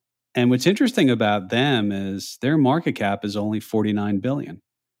 And what's interesting about them is their market cap is only 49 billion.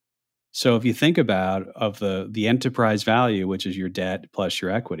 So if you think about of the enterprise value, which is your debt plus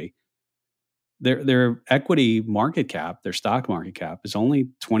your equity, their equity market cap, their stock market cap is only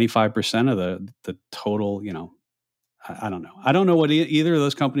 25% of the total, I don't know. I don't know what either of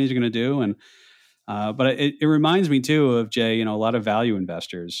those companies are going to do. And but it reminds me too of, Jay, a lot of value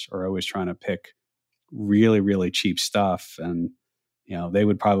investors are always trying to pick really, really cheap stuff. And, they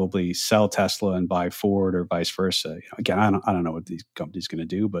would probably sell Tesla and buy Ford or vice versa. Again, I don't know what these companies are going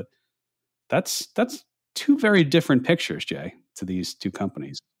to do, but that's two very different pictures, Jay, to these two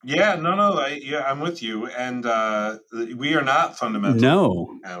companies. Yeah, no, I'm with you. And we are not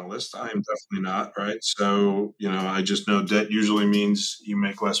fundamental analysts. I am definitely not, right? So, I just know debt usually means you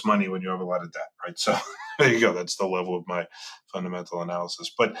make less money when you have a lot of debt, right? So there you go. That's the level of my fundamental analysis.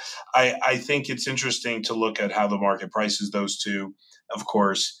 But I think it's interesting to look at how the market prices those two. Of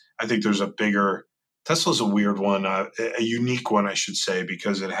course, I think there's a bigger Tesla's a weird one, a unique one, I should say,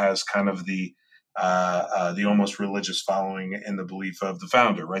 because it has kind of the almost religious following and the belief of the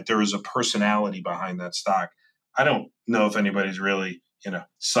founder, right? There is a personality behind that stock. I don't know if anybody's really,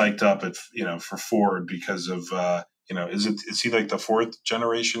 psyched up for Ford because of, is he like the fourth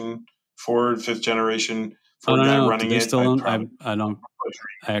generation Ford, fifth generation Ford guy running they it? Still own? I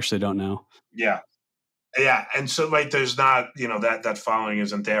actually don't know. Yeah. Yeah. And so like, there's not, that following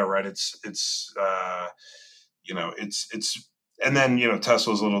isn't there, right? It's and then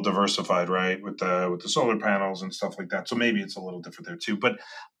Tesla's a little diversified, right, with the solar panels and stuff like that. So maybe it's a little different there too. But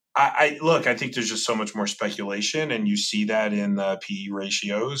I look, I think there's just so much more speculation, and you see that in the PE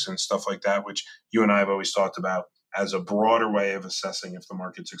ratios and stuff like that, which you and I have always talked about as a broader way of assessing if the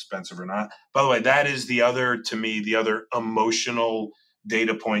market's expensive or not. By the way, that is the other emotional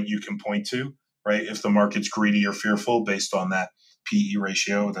data point you can point to, right? If the market's greedy or fearful based on that PE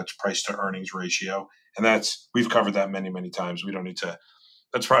ratio, that's price to earnings ratio. And we've covered that many, many times. We don't need to,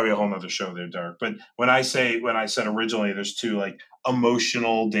 that's probably a whole nother show there, Derek. But when I said originally, there's two like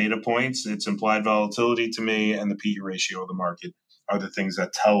emotional data points. It's implied volatility to me and the PE ratio of the market are the things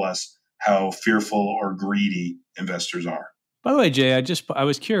that tell us how fearful or greedy investors are. By the way, Jay, I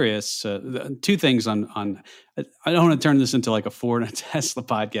was curious. Two things on. I don't want to turn this into like a Ford and Tesla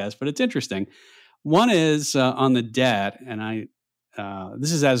podcast, but it's interesting. One is on the debt, and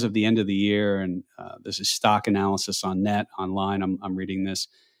this is as of the end of the year, and this is stock analysis on net online. I'm reading this,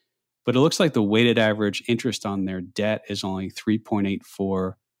 but it looks like the weighted average interest on their debt is only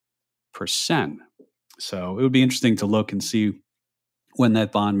 3.84%. So it would be interesting to look and see when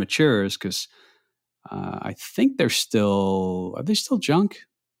that bond matures, because I think are they still junk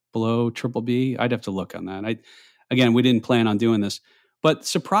below triple B? I'd have to look on that. Again, we didn't plan on doing this, but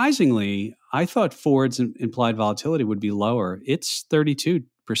surprisingly, I thought Ford's implied volatility would be lower. It's 32%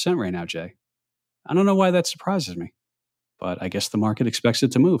 right now, Jay. I don't know why that surprises me, but I guess the market expects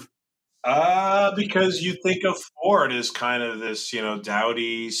it to move. Because you think of Ford as kind of this,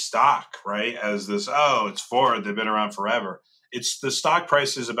 dowdy stock, right? As this, oh, it's Ford. They've been around forever. It's the stock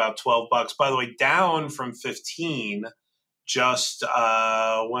price is about $12. By the way, down from 15. Just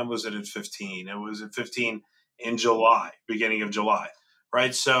when was it at 15? It was at 15 in July, beginning of July,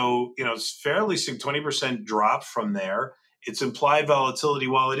 right? So it's fairly 20% drop from there. Its implied volatility,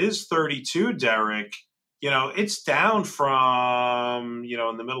 while it is 32, Derek, it's down from,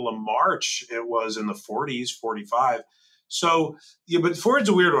 in the middle of March, it was in the 40s, 45. So, yeah, but Ford's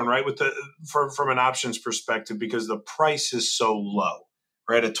a weird one, right? From an options perspective, because the price is so low,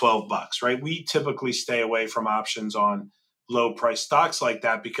 right? At $12, right? We typically stay away from options on low price stocks like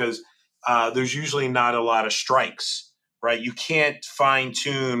that because there's usually not a lot of strikes, right? You can't fine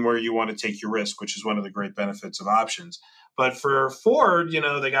tune where you want to take your risk, which is one of the great benefits of options. But for Ford,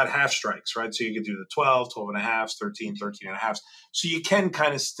 they got half strikes, right? So you could do the 12, 12 and a half, 13, 13 and a half. So you can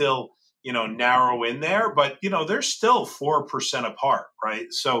kind of still, narrow in there, but, they're still 4% apart, right?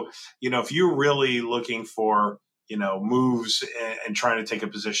 So, if you're really looking for, moves and trying to take a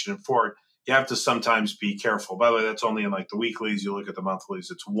position in Ford, you have to sometimes be careful. By the way, that's only in like the weeklies. You look at the monthlies,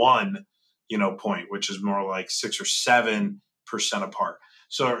 it's one, point, which is more like 6 or 7% apart.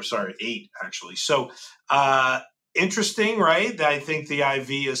 So, sorry, 8 actually. So, interesting, right? I think the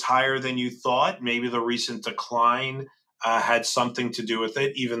IV is higher than you thought. Maybe the recent decline had something to do with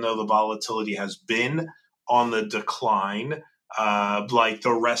it, even though the volatility has been on the decline, like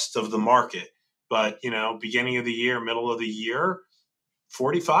the rest of the market. But, beginning of the year, middle of the year,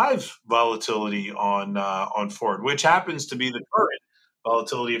 45 volatility on Ford, which happens to be the current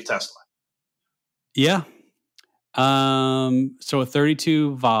volatility of Tesla. Yeah. So a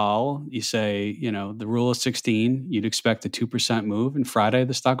 32 vol, you say, the rule of 16, you'd expect a 2% move. And Friday,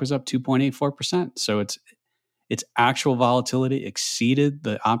 the stock was up 2.84%. So its actual volatility exceeded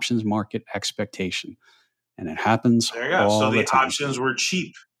the options market expectation. And it happens there you go. all so the time. Options were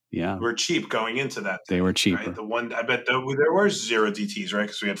cheap. Yeah. Were cheap going into that day, they were cheaper. Right? The one, I bet there were zero DTs, right?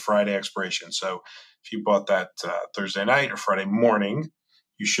 Because we had Friday expiration. So if you bought that Thursday night or Friday morning,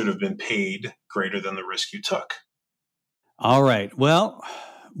 you should have been paid greater than the risk you took. All right. Well,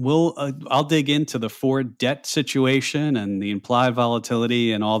 I'll dig into the Ford debt situation and the implied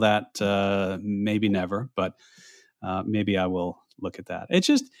volatility and all that. Maybe never, but maybe I will look at that. It's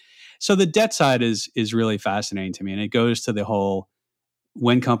just so the debt side is really fascinating to me, and it goes to the whole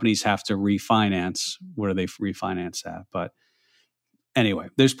when companies have to refinance, where do they refinance at? But anyway,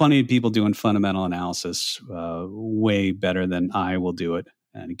 there's plenty of people doing fundamental analysis way better than I will do it.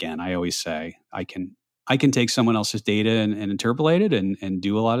 And again, I always say I can take someone else's data and interpolate it and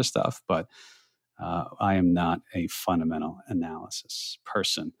do a lot of stuff, but I am not a fundamental analysis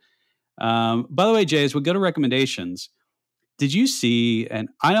person. By the way, Jay, as we go to recommendations, did you see? And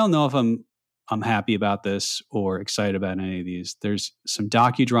I don't know if I'm happy about this or excited about any of these. There's some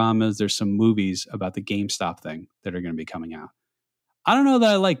docudramas, there's some movies about the GameStop thing that are going to be coming out. I don't know that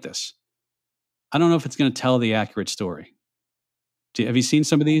I like this. I don't know if it's going to tell the accurate story. Have you seen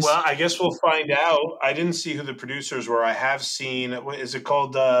some of these? Well, I guess we'll find out. I didn't see who the producers were. I have seen. What is it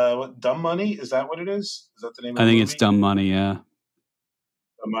called? Dumb Money? Is that what it is? Is that the name of the movie? I think it's Dumb Money. Yeah.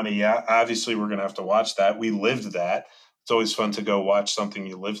 Dumb Money. Yeah. Obviously, we're gonna have to watch that. We lived that. It's always fun to go watch something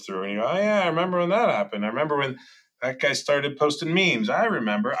you lived through, and you go, "Oh yeah, I remember when that happened. I remember when that guy started posting memes. I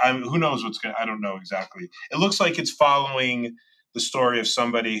remember. Who knows what's going? I don't know exactly. It looks like it's following the story of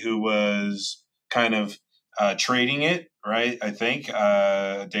somebody who was kind of trading it, right? I think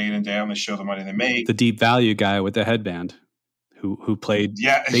day in and day out, they show the money they make. The deep value guy with the headband, who played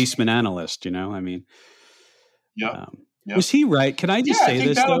basement analyst. I mean, yeah. Was he right? Can I just say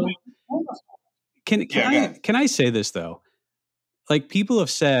this though? Can I say this though? Like people have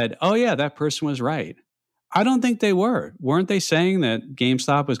said, "Oh yeah, that person was right." I don't think they were. Weren't they saying that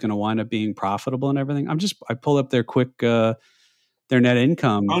GameStop was going to wind up being profitable and everything? I pulled up their quick their net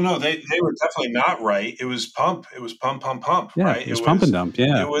income. Oh no, they were definitely not right. It was pump. It was pump, yeah, right? It was pump and dump.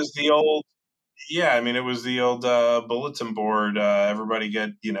 Yeah. It was the old it was the old bulletin board. Everybody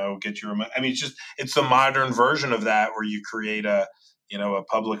get your. I mean, it's the modern version of that where you create a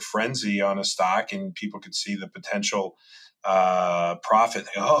public frenzy on a stock and people could see the potential profit.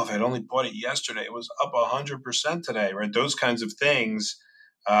 They go, oh, if I'd only bought it yesterday, it was up 100% today, right? Those kinds of things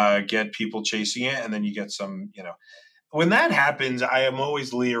get people chasing it, and then you get some, When that happens, I am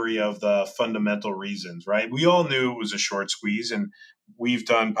always leery of the fundamental reasons, right? We all knew it was a short squeeze, and we've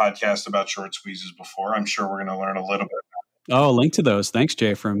done podcasts about short squeezes before. I'm sure we're going to learn a little bit. Oh, link to those. Thanks,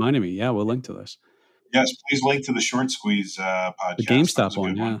 Jay, for reminding me. Yeah, we'll link to those. Yes, please link to the short squeeze podcast. The GameStop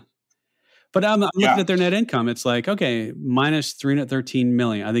one, yeah. But I'm looking Yeah. at their net income. It's like, okay, minus 313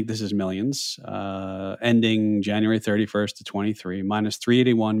 million. I think this is millions, ending January 31st to 23, minus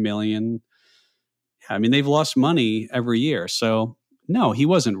 381 million. I mean, they've lost money every year. So no, he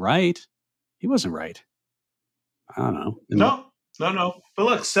wasn't right. He wasn't right. I don't know. No. But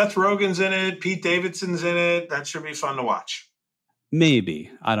look, Seth Rogen's in it. Pete Davidson's in it. That should be fun to watch. Maybe.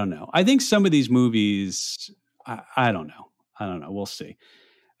 I don't know. I think some of these movies, I don't know. I don't know. We'll see.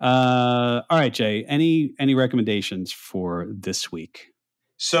 All right, Jay. Any recommendations for this week?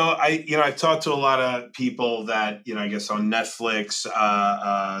 So I've talked to a lot of people that, I guess on Netflix,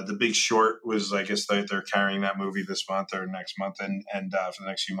 The Big Short was, I guess they're carrying that movie this month or next month and for the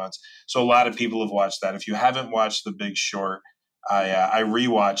next few months. So a lot of people have watched that. If you haven't watched The Big Short, I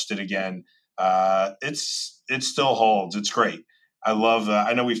rewatched it again. It still holds. It's great. I love.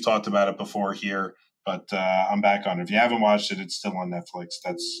 I know we've talked about it before here, but I'm back on it. If you haven't watched it, it's still on Netflix.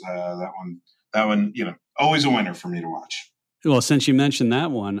 That's that one. That one, always a winner for me to watch. Well, since you mentioned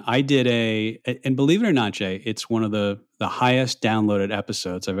that one, I did and believe it or not, Jay, it's one of the highest downloaded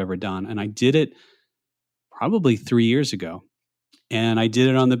episodes I've ever done. And I did it probably 3 years ago. And I did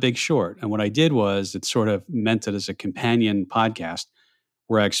it on The Big Short. And what I did was it sort of meant it as a companion podcast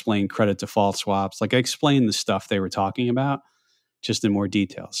where I explained credit default swaps. Like I explained the stuff they were talking about just in more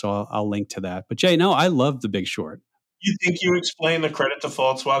detail. So I'll link to that. But Jay, no, I love The Big Short. You think you explain the credit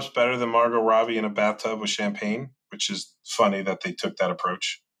default swaps better than Margot Robbie in a bathtub with champagne? Which is funny that they took that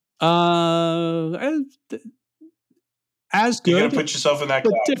approach. As good. You're going to put yourself in that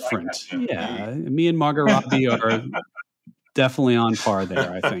but different. Yeah. Me and Margot Robbie are definitely on par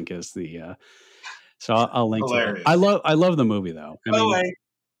there, I think, is the so I'll link Hilarious. to that. I love the movie though.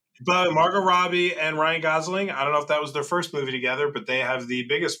 But Margot Robbie and Ryan Gosling, I don't know if that was their first movie together, but they have the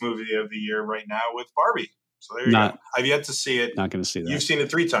biggest movie of the year right now with Barbie. So there you go. I've yet to see it. Not going to see that. You've seen it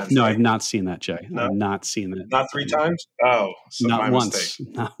 3 times. No, right? I've not seen that, Jay. No? I've not seen that. Not 3 times? Oh, so not my once.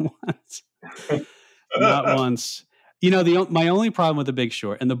 Mistake. Not once. Not once. My only problem with The Big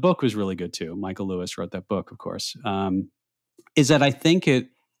Short, and the book was really good too. Michael Lewis wrote that book, of course, is that I think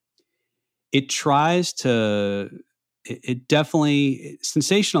it tries to, it definitely,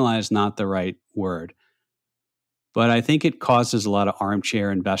 sensationalize not the right word, but I think it causes a lot of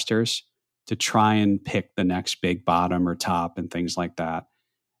armchair investors to try and pick the next big bottom or top and things like that.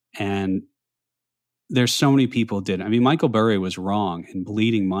 And there's so many people did. I mean, Michael Burry was wrong in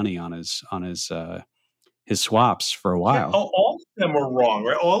bleeding money on his swaps for a while. Yeah, all of them were wrong,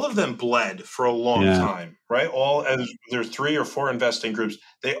 right? All of them bled for a long time, right? There's 3 or 4 investing groups.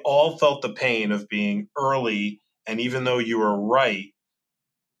 They all felt the pain of being early, and even though you were right,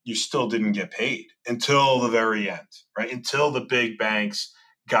 you still didn't get paid until the very end, right? Until the big banks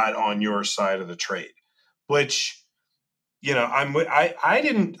got on your side of the trade, which,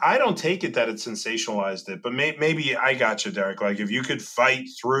 I don't take it that it sensationalized it, but maybe I got you, Derek. Like if you could fight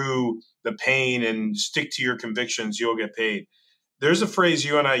through the pain and stick to your convictions, you'll get paid. There's a phrase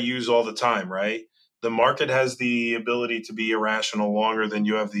you and I use all the time, right? The market has the ability to be irrational longer than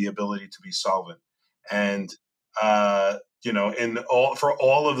you have the ability to be solvent. And, for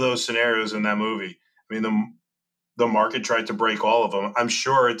all of those scenarios in that movie, I mean, the market tried to break all of them. I'm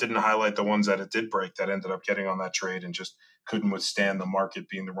sure it didn't highlight the ones that it did break that ended up getting on that trade and just couldn't withstand the market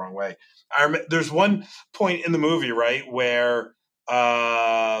being the wrong way. There's one point in the movie, right, where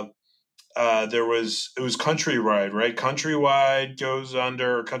it was Countrywide, right? Countrywide goes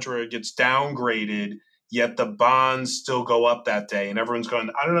under, Countrywide gets downgraded, yet the bonds still go up that day. And everyone's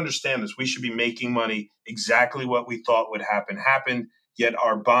going, I don't understand this. We should be making money. Exactly what we thought would happen happened, yet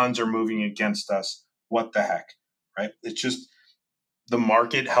our bonds are moving against us. What the heck, right? It's just the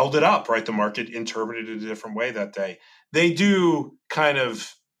market held it up, right? The market interpreted it a different way that day. They do kind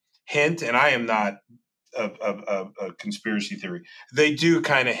of hint, and I am not a conspiracy theory. They do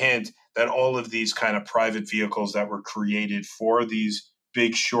kind of hint that all of these kind of private vehicles that were created for these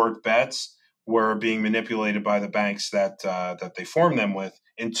big short bets were being manipulated by the banks that they formed them with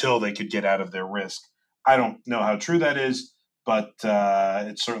until they could get out of their risk. I don't know how true that is, but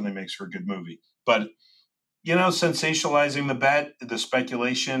it certainly makes for a good movie. But sensationalizing the bet, the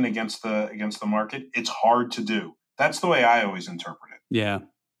speculation against the market, it's hard to do. That's the way I always interpret it. Yeah.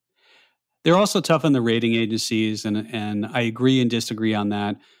 They're also tough on the rating agencies, and I agree and disagree on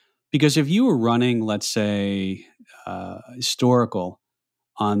that. Because if you were running, let's say, historical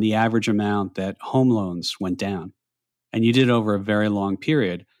on the average amount that home loans went down, and you did it over a very long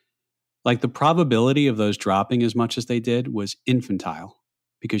period, like the probability of those dropping as much as they did was infantile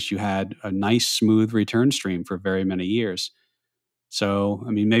because you had a nice, smooth return stream for very many years. So,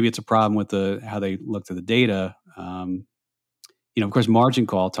 I mean, maybe it's a problem with how they looked at the data. of course, Margin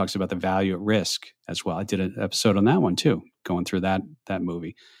Call talks about the value at risk as well. I did an episode on that one too, going through that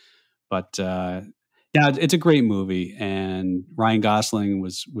movie. But yeah, it's a great movie, and Ryan Gosling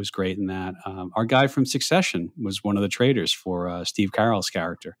was great in that. Our guy from Succession was one of the traders for Steve Carell's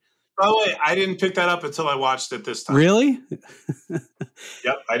character. By the way, I didn't pick that up until I watched it this time. Really?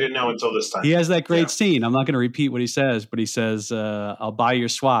 Yep, I didn't know until this time. He has that great scene. I'm not going to repeat what he says, but he says, "I'll buy your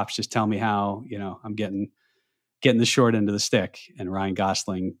swaps. Just tell me how I'm getting the short end of the stick." And Ryan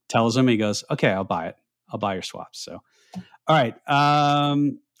Gosling tells him, he goes, "Okay, I'll buy it. I'll buy your swaps." So, all right.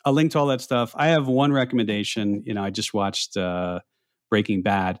 I'll link to all that stuff. I have one recommendation. I just watched Breaking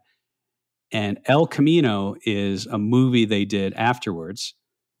Bad, and El Camino is a movie they did afterwards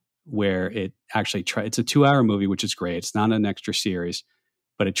where it actually it's a 2-hour movie, which is great. It's not an extra series,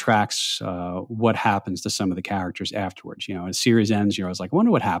 but it tracks what happens to some of the characters afterwards. A series ends, I was like, I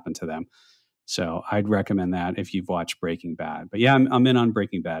wonder what happened to them. So I'd recommend that if you've watched Breaking Bad. But yeah, I'm in on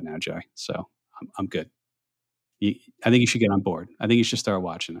Breaking Bad now, Jay. So I'm good. I think you should get on board. I think you should start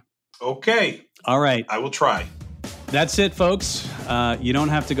watching it. Okay. All right. I will try. That's it, folks. You don't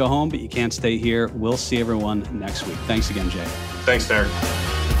have to go home, but you can't stay here. We'll see everyone next week. Thanks again, Jay. Thanks, Derek.